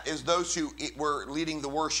brethren, that is those who were leading the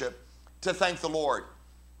worship, to thank the Lord.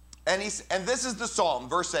 And this is the psalm,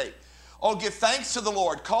 verse 8. Oh, give thanks to the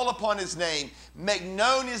Lord, call upon his name, make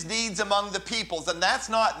known his deeds among the peoples. And that's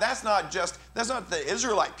not the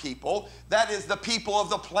Israelite people, that is the people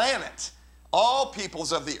of the planet, all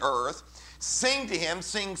peoples of the earth. Sing to him,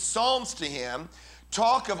 sing psalms to him,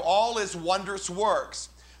 talk of all his wondrous works.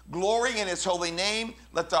 Glory in his holy name.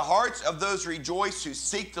 Let the hearts of those rejoice who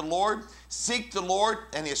seek the Lord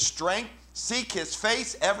and his strength. Seek his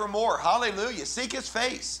face evermore. Hallelujah. Seek his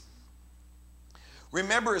face.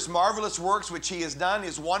 Remember his marvelous works which he has done,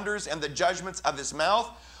 his wonders and the judgments of his mouth.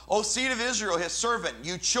 O seed of Israel, his servant,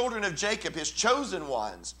 you children of Jacob, his chosen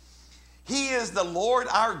ones. He is the Lord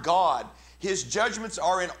our God. His judgments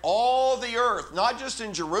are in all the earth, not just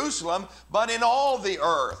in Jerusalem, but in all the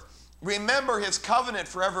earth. Remember his covenant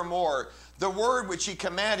forevermore, the word which he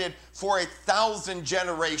commanded for 1,000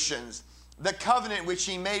 generations, the covenant which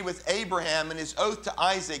he made with Abraham and his oath to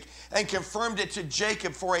Isaac, and confirmed it to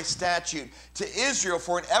Jacob for a statute, to Israel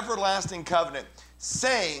for an everlasting covenant,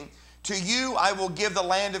 saying, to you I will give the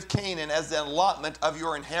land of Canaan as the allotment of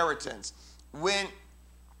your inheritance.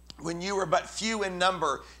 When you were but few in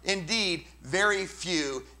number, indeed very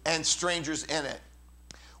few, and strangers in it.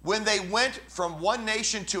 When they went from one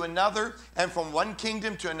nation to another, and from one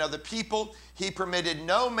kingdom to another people, he permitted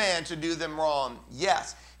no man to do them wrong.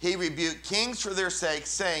 Yes, he rebuked kings for their sake,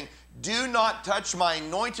 saying, do not touch my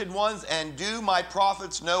anointed ones, and do my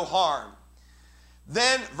prophets no harm.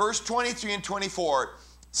 Then, verse 23 and 24,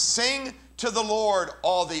 sing to the Lord,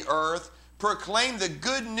 all the earth, proclaim the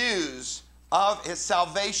good news of his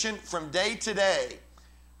salvation from day to day.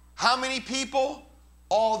 How many people?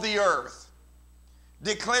 All the earth.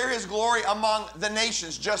 Declare his glory among the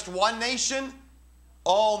nations. Just one nation?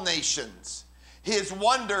 All nations. His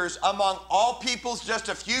wonders among all peoples, just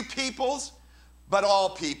a few peoples? but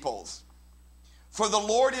all peoples. For the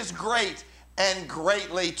Lord is great and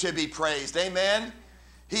greatly to be praised. Amen.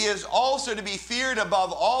 He is also to be feared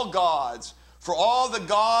above all gods, for all the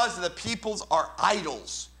gods of the peoples are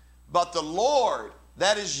idols. But the Lord,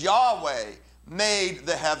 that is Yahweh, made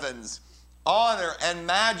the heavens. Honor and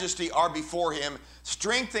majesty are before him.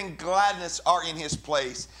 Strength and gladness are in his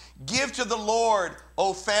place. Give to the Lord,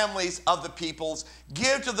 O families of the peoples.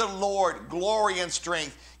 Give to the Lord glory and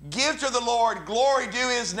strength. Give to the Lord glory due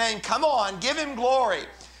his name. Come on, give him glory.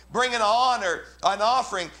 Bring an honor, an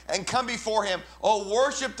offering, and come before him. Oh,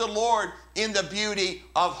 worship the Lord in the beauty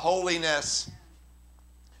of holiness.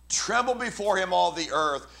 Tremble before him, all the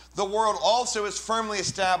earth. The world also is firmly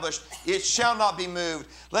established. It shall not be moved.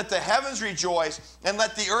 Let the heavens rejoice, and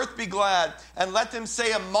let the earth be glad. And let them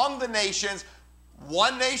say among the nations,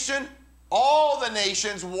 one nation, all the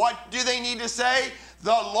nations, what do they need to say?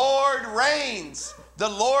 The Lord reigns. The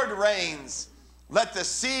Lord reigns. Let the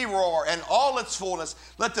sea roar and all its fullness.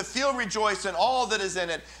 Let the field rejoice and all that is in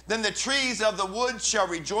it. Then the trees of the woods shall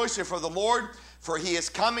rejoice before the Lord, for he is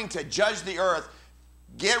coming to judge the earth.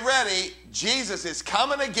 Get ready. Jesus is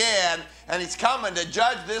coming again, and he's coming to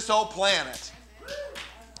judge this old planet.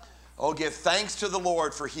 Oh, give thanks to the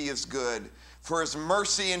Lord, for he is good, for his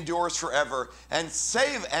mercy endures forever. And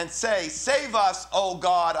say, save us, O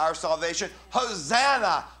God, our salvation.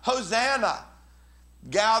 Hosanna, Hosanna.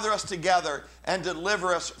 Gather us together and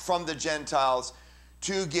deliver us from the Gentiles,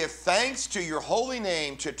 to give thanks to your holy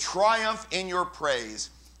name, to triumph in your praise.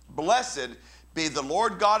 Blessed be the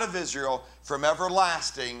Lord God of Israel from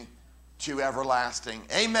everlasting to everlasting.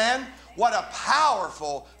 Amen. What a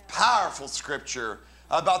powerful, powerful scripture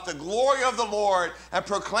about the glory of the Lord and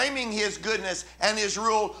proclaiming his goodness and his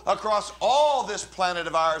rule across all this planet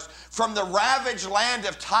of ours. From the ravaged land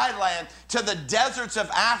of Thailand to the deserts of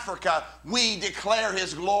Africa, we declare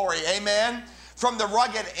his glory. Amen. From the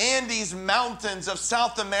rugged Andes mountains of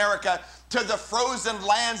South America to the frozen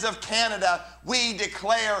lands of Canada, we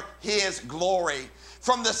declare his glory.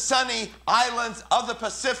 From the sunny islands of the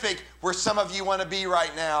Pacific, where some of you want to be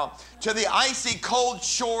right now, to the icy cold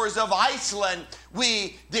shores of Iceland,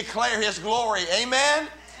 we declare his glory. Amen?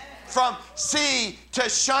 From sea to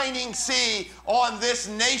shining sea on this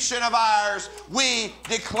nation of ours, we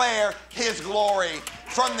declare his glory.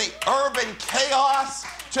 From the urban chaos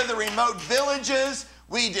to the remote villages,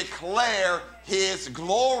 we declare his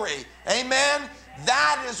glory. Amen?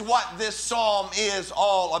 That is what this psalm is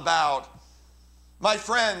all about. My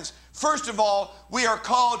friends, first of all, we are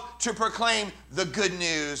called to proclaim the good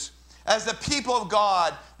news. As the people of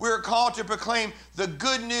God, we are called to proclaim the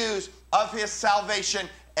good news of his salvation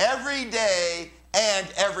every day and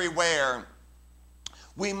everywhere.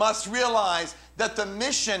 We must realize that the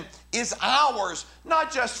mission is ours,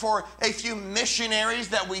 not just for a few missionaries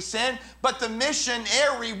that we send, but the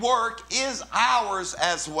missionary work is ours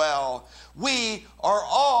as well. We are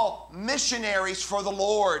all missionaries for the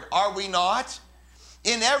Lord, are we not?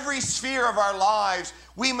 In every sphere of our lives,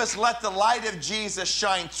 we must let the light of Jesus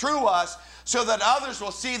shine through us so that others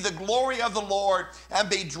will see the glory of the Lord and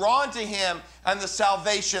be drawn to him and the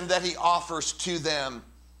salvation that he offers to them.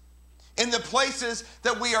 In the places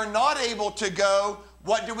that we are not able to go,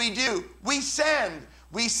 what do? We send.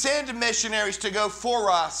 We send missionaries to go for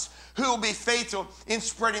us who will be faithful in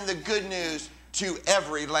spreading the good news to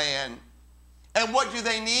every land. And what do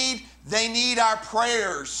they need? They need our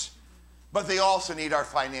prayers. But they also need our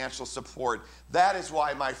financial support. That is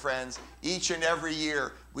why, my friends, each and every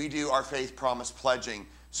year we do our faith promise pledging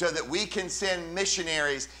so that we can send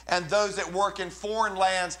missionaries and those that work in foreign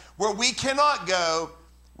lands where we cannot go,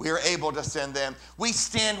 we are able to send them. We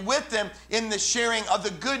stand with them in the sharing of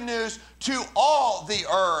the good news to all the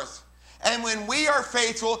earth. And when we are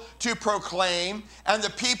faithful to proclaim and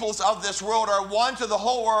the peoples of this world are one to the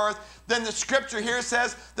whole earth, then the scripture here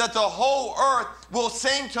says that the whole earth will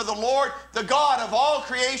sing to the Lord, the God of all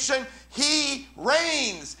creation. He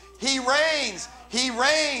reigns. He reigns. He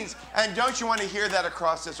reigns. And don't you want to hear that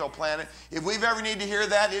across this whole planet? If we've ever need to hear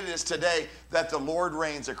that, it is today that the Lord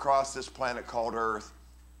reigns across this planet called earth.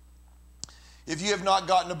 If you have not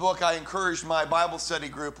gotten a book, I encourage my Bible study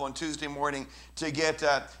group on Tuesday morning to get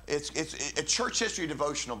it's a church history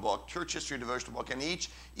devotional book, and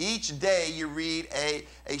each day you read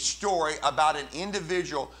a story about an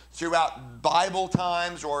individual throughout Bible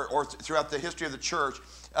times or throughout the history of the church.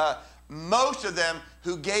 Most of them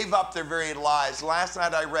who gave up their very lives. Last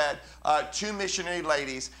night I read two missionary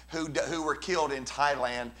ladies who were killed in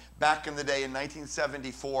Thailand back in the day in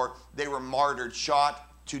 1974. They were martyred, shot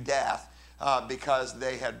to death. Because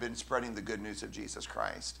they had been spreading the good news of Jesus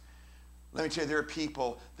Christ. Let me tell you, there are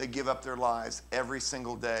people that give up their lives every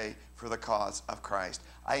single day for the cause of Christ.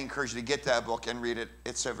 I encourage you to get that book and read it.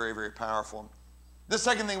 It's so very, very powerful. The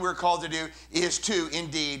second thing we're called to do is to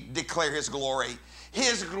indeed declare his glory.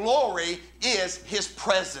 His glory is his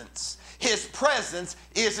presence. His presence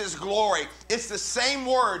is his glory. It's the same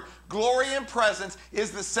word. Glory and presence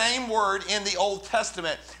is the same word in the Old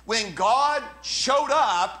Testament. When God showed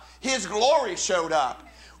up, his glory showed up.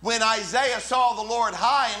 When Isaiah saw the Lord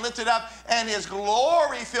high and lifted up and his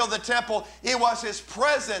glory filled the temple, it was his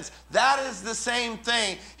presence. That is the same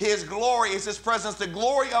thing. His glory is his presence. The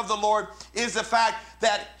glory of the Lord is the fact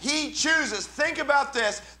that he chooses, think about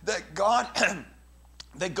this, that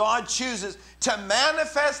God chooses to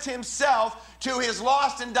manifest himself to his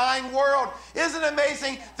lost and dying world. Isn't it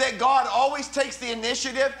amazing that God always takes the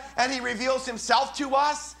initiative and he reveals himself to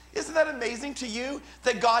us? Isn't that amazing to you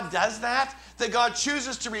that God does that? That God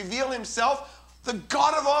chooses to reveal himself? The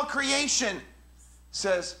God of all creation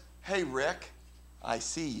says, hey, Rick, I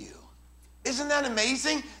see you. Isn't that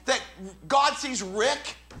amazing that God sees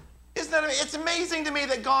Rick? Isn't that amazing? It's amazing to me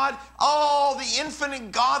that God, the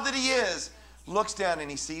infinite God that he is, looks down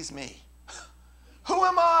and he sees me. Who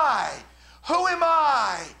am I? Who am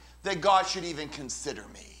I that God should even consider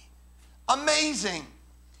me? Amazing.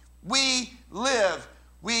 We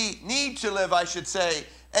need to live, I should say,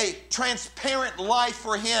 a transparent life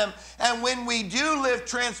for him. And when we do live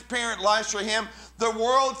transparent lives for him, the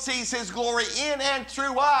world sees his glory in and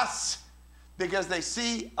through us because they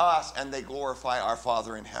see us and they glorify our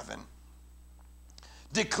Father in heaven.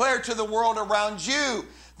 Declare to the world around you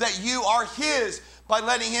that you are his by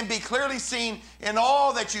letting him be clearly seen in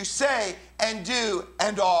all that you say and do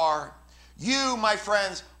and are. You, my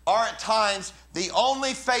friends, are at times the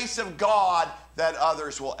only face of God that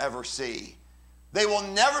others will ever see. They will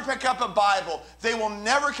never pick up a Bible. They will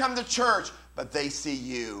never come to church, but they see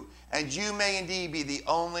you. And you may indeed be the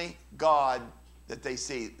only God that they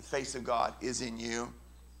see. The face of God is in you.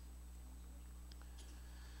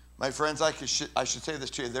 My friends, I should say this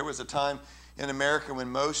to you. There was a time in America when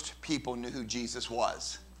most people knew who Jesus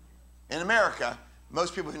was. In America,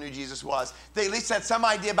 most people who knew Jesus was. They at least had some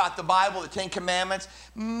idea about the Bible, the Ten Commandments.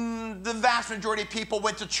 The vast majority of people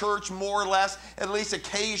went to church more or less. At least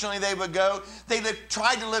occasionally they would go. They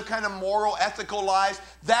tried to live kind of moral, ethical lives.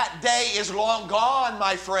 That day is long gone,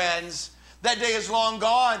 my friends. That day is long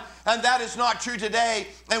gone, and that is not true today.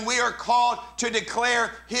 And we are called to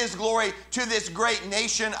declare his glory to this great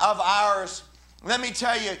nation of ours. Let me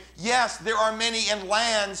tell you, yes, there are many in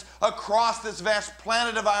lands across this vast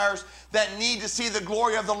planet of ours that need to see the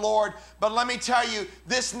glory of the Lord. But let me tell you,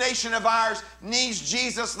 this nation of ours needs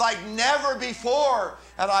Jesus like never before.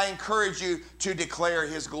 And I encourage you to declare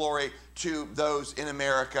his glory to those in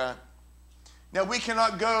America. Now, we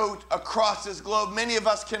cannot go across this globe. Many of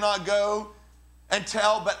us cannot go and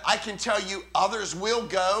tell, but I can tell you others will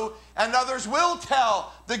go and others will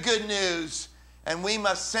tell the good news. And we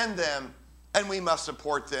must send them and we must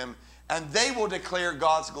support them, and they will declare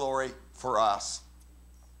God's glory for us.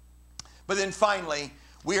 But then finally,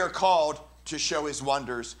 we are called to show his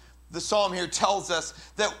wonders. The psalm here tells us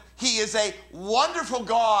that he is a wonderful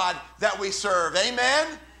God that we serve.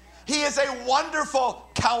 Amen? He is a wonderful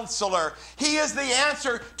counselor. He is the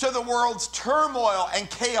answer to the world's turmoil and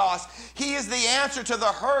chaos. He is the answer to the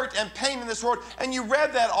hurt and pain in this world. And you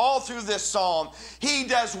read that all through this psalm. He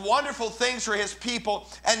does wonderful things for his people,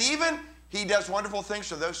 and even he does wonderful things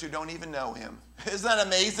for those who don't even know him. Isn't that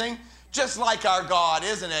amazing? Just like our God,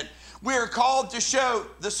 isn't it? We are called to show,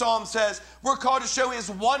 the psalm says, we're called to show his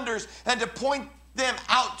wonders and to point them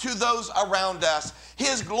out to those around us.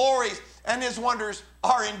 His glories and his wonders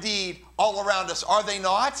are indeed all around us, are they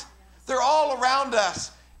not? They're all around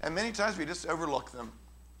us, and many times we just overlook them.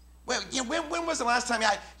 Well, when was the last time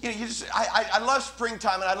I love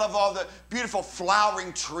springtime, and I love all the beautiful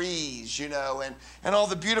flowering trees, and all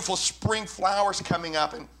the beautiful spring flowers coming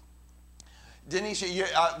up. And Denise,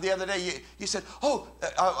 the other day you said,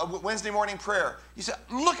 Wednesday morning prayer. You said,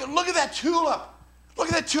 look at that tulip. Look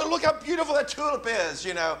at that tulip. Look how beautiful that tulip is,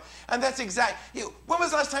 And that's exactly. When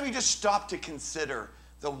was the last time you just stopped to consider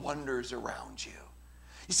the wonders around you?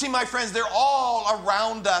 You see, my friends, they're all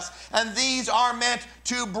around us, and these are meant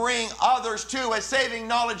to bring others to a saving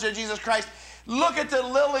knowledge of Jesus Christ. Look at the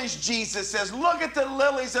lilies, Jesus says. Look at the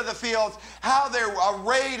lilies of the fields, how they're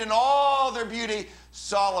arrayed in all their beauty.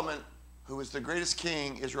 Solomon, who was the greatest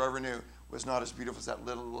king Israel ever knew, was not as beautiful as that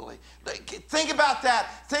little lily. Think about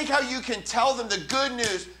that. Think how you can tell them the good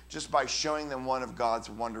news just by showing them one of God's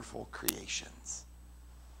wonderful creations.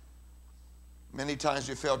 Many times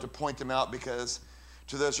we fail to point them out because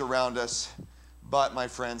to those around us, but my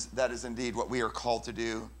friends, that is indeed what we are called to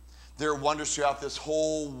do. There are wonders throughout this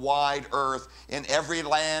whole wide earth, in every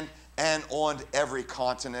land and on every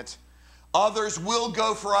continent. Others will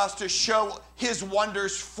go for us to show his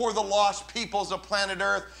wonders for the lost peoples of planet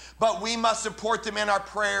Earth, but we must support them in our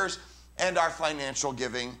prayers and our financial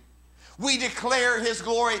giving. We declare his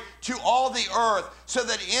glory to all the earth, so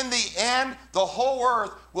that in the end, the whole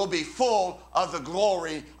earth will be full of the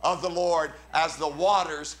glory of the Lord as the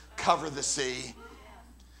waters cover the sea.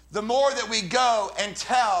 The more that we go and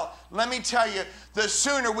tell, let me tell you, the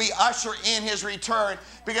sooner we usher in his return.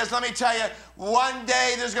 Because let me tell you, one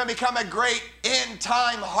day there's going to become a great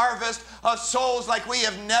end-time harvest of souls like we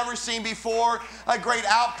have never seen before. A great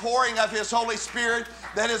outpouring of his Holy Spirit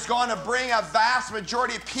that is going to bring a vast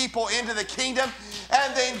majority of people into the kingdom.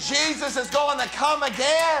 And then Jesus is going to come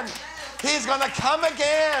again. He's going to come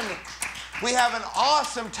again. We have an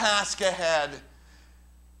awesome task ahead.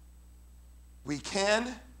 We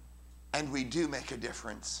can and we do make a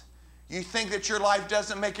difference. You think that your life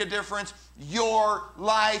doesn't make a difference? Your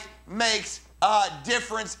life makes a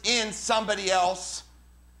difference in somebody else.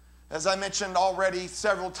 As I mentioned already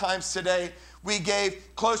several times today, we gave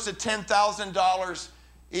close to $10,000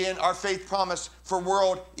 in our Faith Promise for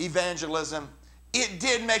world evangelism. It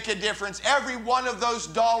did make a difference. Every one of those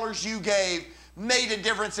dollars you gave made a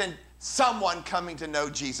difference in someone coming to know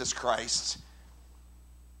Jesus Christ.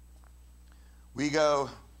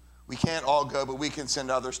 We can't all go, but we can send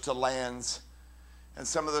others to lands. And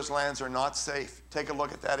some of those lands are not safe. Take a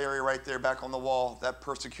look at that area right there back on the wall, that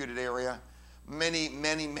persecuted area. Many,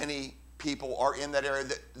 many, many people are in that area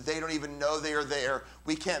that they don't even know they are there.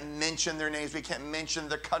 We can't mention their names. We can't mention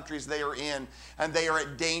the countries they are in. And they are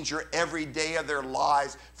at danger every day of their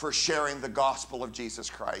lives for sharing the gospel of Jesus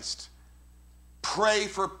Christ. Pray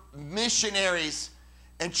for missionaries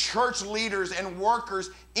and church leaders and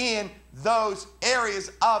workers in those areas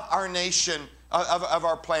of our nation, of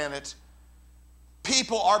our planet.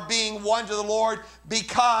 People are being won to the Lord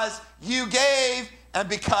because you gave and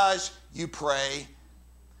because you pray.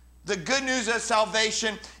 The good news of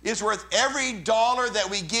salvation is worth every dollar that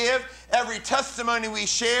we give, every testimony we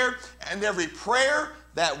share, and every prayer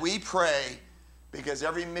that we pray, because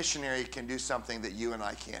every missionary can do something that you and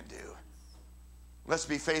I can't do. Let's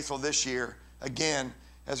be faithful this year, again,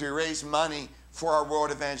 as we raise money for our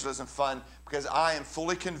World Evangelism Fund, because I am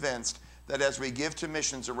fully convinced that as we give to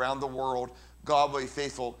missions around the world, God will be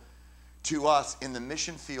faithful to us in the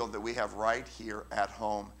mission field that we have right here at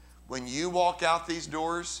home. When you walk out these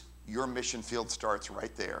doors, your mission field starts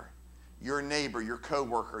right there. Your neighbor, your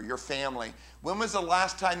coworker, your family. When was the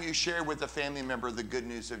last time you shared with a family member the good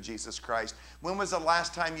news of Jesus Christ? When was the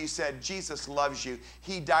last time you said, Jesus loves you,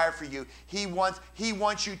 he died for you, he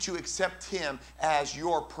wants you to accept him as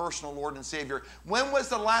your personal Lord and Savior? When was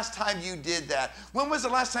the last time you did that? When was the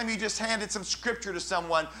last time you just handed some scripture to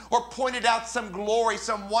someone or pointed out some glory,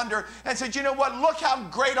 some wonder, and said, you know what, look how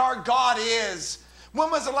great our God is? When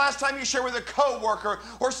was the last time you shared with a coworker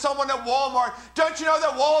or someone at Walmart, don't you know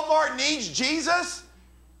that Walmart needs Jesus?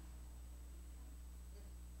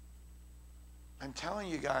 I'm telling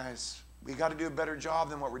you guys, we got to do a better job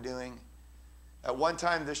than what we're doing. At one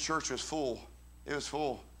time, this church was full. It was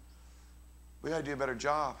full. We got to do a better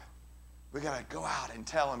job. We got to go out and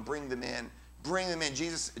tell and bring them in. Bring them in.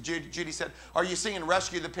 Judy said, are you singing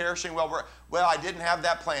Rescue the Perishing? Well, I didn't have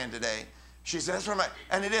that plan today. She says,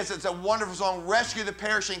 and it's a wonderful song, Rescue the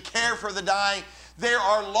Perishing, Care for the Dying. There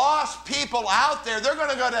are lost people out there. They're going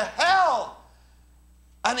to go to hell,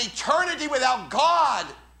 an eternity without God,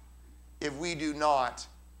 if we do not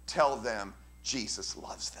tell them Jesus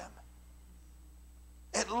loves them.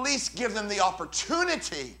 At least give them the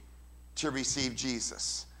opportunity to receive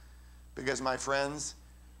Jesus. Because, my friends,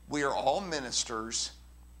 we are all ministers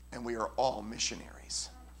and we are all missionaries.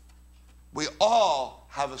 We all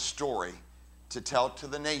have a story to tell to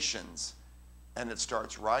the nations, and it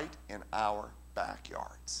starts right in our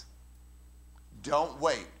backyards. Don't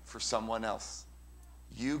wait for someone else.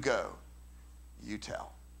 You go, you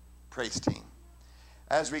tell. Praise team.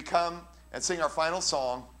 As we come and sing our final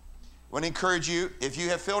song, I want to encourage you, if you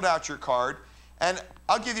have filled out your card, and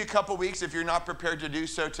I'll give you a couple weeks if you're not prepared to do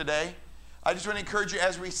so today. I just want to encourage you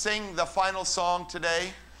as we sing the final song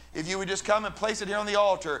today, if you would just come and place it here on the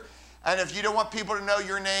altar. And if you don't want people to know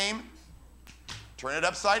your name, turn it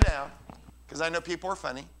upside down, because I know people are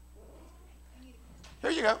funny.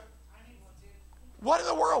 Here you go. What in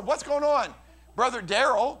the world? What's going on? Brother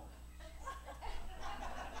Daryl.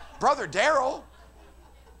 Brother Daryl.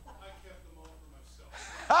 I kept them all for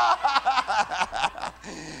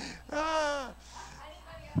myself.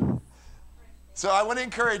 So I want to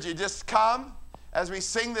encourage you, just come as we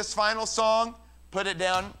sing this final song. put it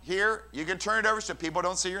down here. You can turn it over so people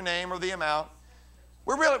don't see your name or the amount.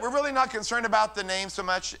 We're really not concerned about the name so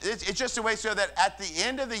much. It's just a way so that at the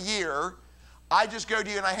end of the year, I just go to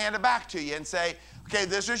you and I hand it back to you and say, okay,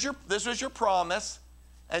 this was your promise.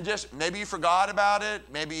 And just maybe you forgot about it.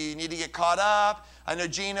 Maybe you need to get caught up. I know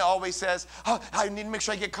Gina always says, oh, I need to make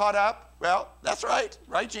sure I get caught up. Well, that's right.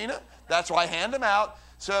 Right, Gina? That's why I hand them out.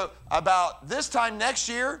 So about this time next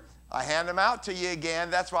year, I hand them out to you again.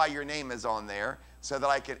 That's why your name is on there. So that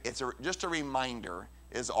I can, just a reminder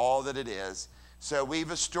is all that it is. So we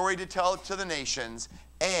have a story to tell to the nations.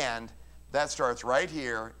 And that starts right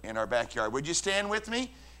here in our backyard. Would you stand with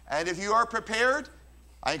me? And if you are prepared,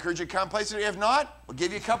 I encourage you to come place it. If not, we'll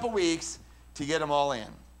give you a couple weeks to get them all in.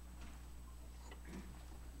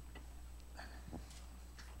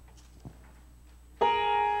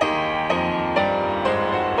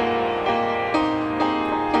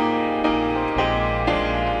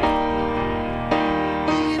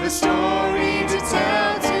 We've a story to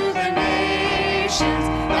tell to the nations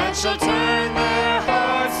that shall turn their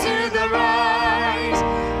hearts to the right.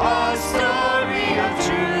 A story of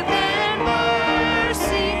truth and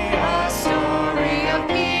mercy, a story of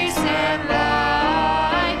peace and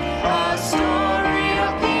light, a story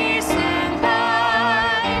of peace and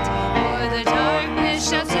light. For the darkness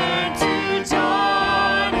shall turn to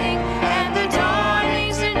dawning, and the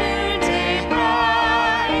dawning's a noonday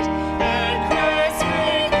bright. And Christ's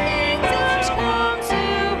great kingdom come to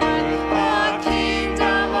earth, a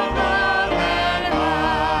kingdom of love and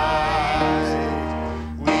light.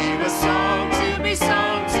 We've a song to be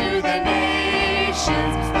sung to the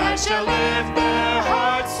nations that shall lift their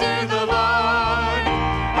hearts to the Lord.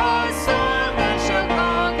 A song that shall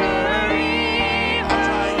conquer evil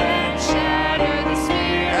and shatter the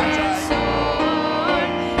spear and sword,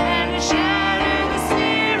 and shatter the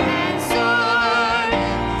spear and sword.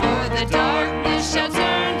 For the darkness shall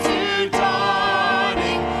turn to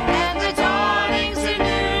dawning, and the dawning's a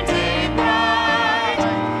noonday bright.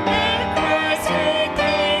 And Christ's great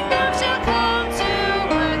kingdom shall come to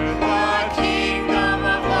earth, a kingdom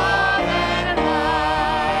of love and light.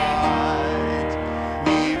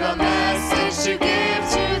 We've a message to give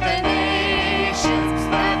to the nations,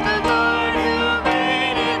 that the Lord who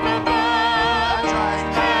reigneth above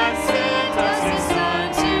hath sent us His Son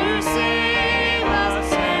to save us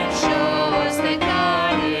and show us that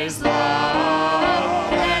God is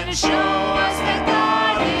love, and show us that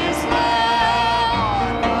God is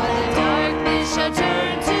love. For the darkness shall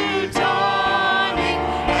turn to dawning,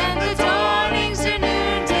 and the dawning's a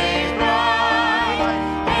noonday bright.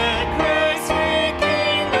 And Christ's great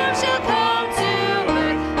kingdom shall come to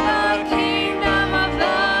earth, a kingdom of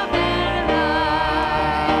love and light.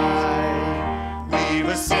 We've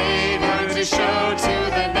a Savior to show to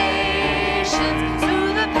the nations,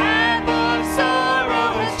 through the path of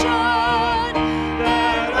sorrow has trod,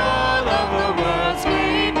 that all of the world's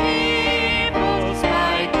great peoples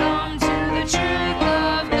might come to the truth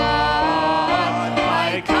of God,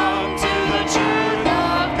 might come to the truth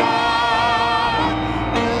of God.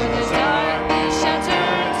 For the darkness shall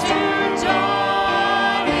turn to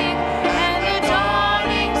dawning, and the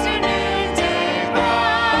dawning's a noonday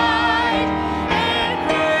bright. And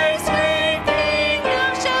Christ's great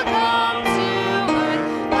kingdom shall come to earth,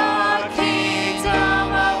 a kingdom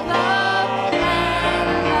of love and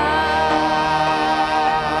light.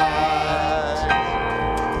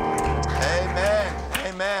 Amen.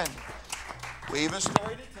 Amen. We have a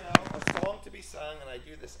story to tell, a song to be sung, and I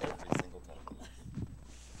do this every single time.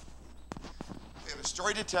 We have a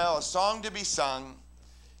story to tell, a song to be sung,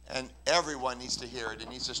 and everyone needs to hear it. It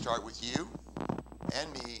needs to start with you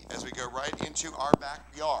and me as we go right into our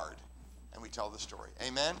backyard and we tell the story.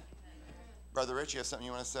 Amen? Brother Rich, you have something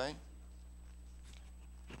you want to say?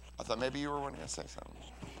 I thought maybe you were wanting to say something.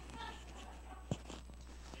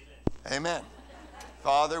 Amen.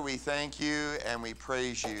 Father, we thank you and we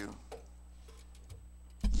praise you.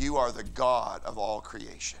 You are the God of all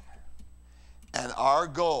creation. And our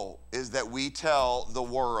goal is that we tell the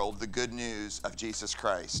world the good news of Jesus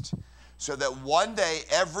Christ, so that one day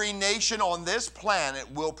every nation on this planet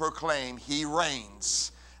will proclaim He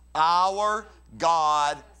reigns. Our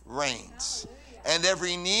God reigns. And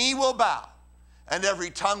every knee will bow, and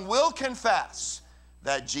every tongue will confess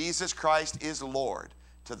that Jesus Christ is Lord,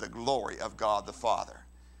 to the glory of God the Father.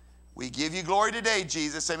 We give you glory today,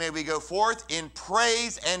 Jesus, and may we go forth in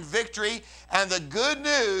praise and victory and the good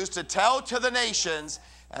news to tell to the nations.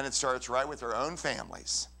 And it starts right with our own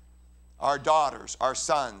families, our daughters, our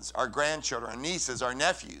sons, our grandchildren, our nieces, our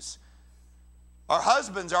nephews, our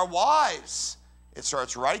husbands, our wives. It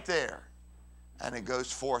starts right there, and it goes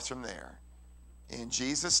forth from there. In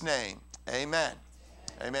Jesus' name, amen.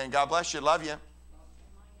 Amen. God bless you. Love you.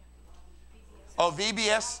 Oh,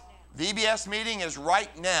 VBS meeting is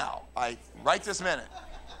right now. Right this minute.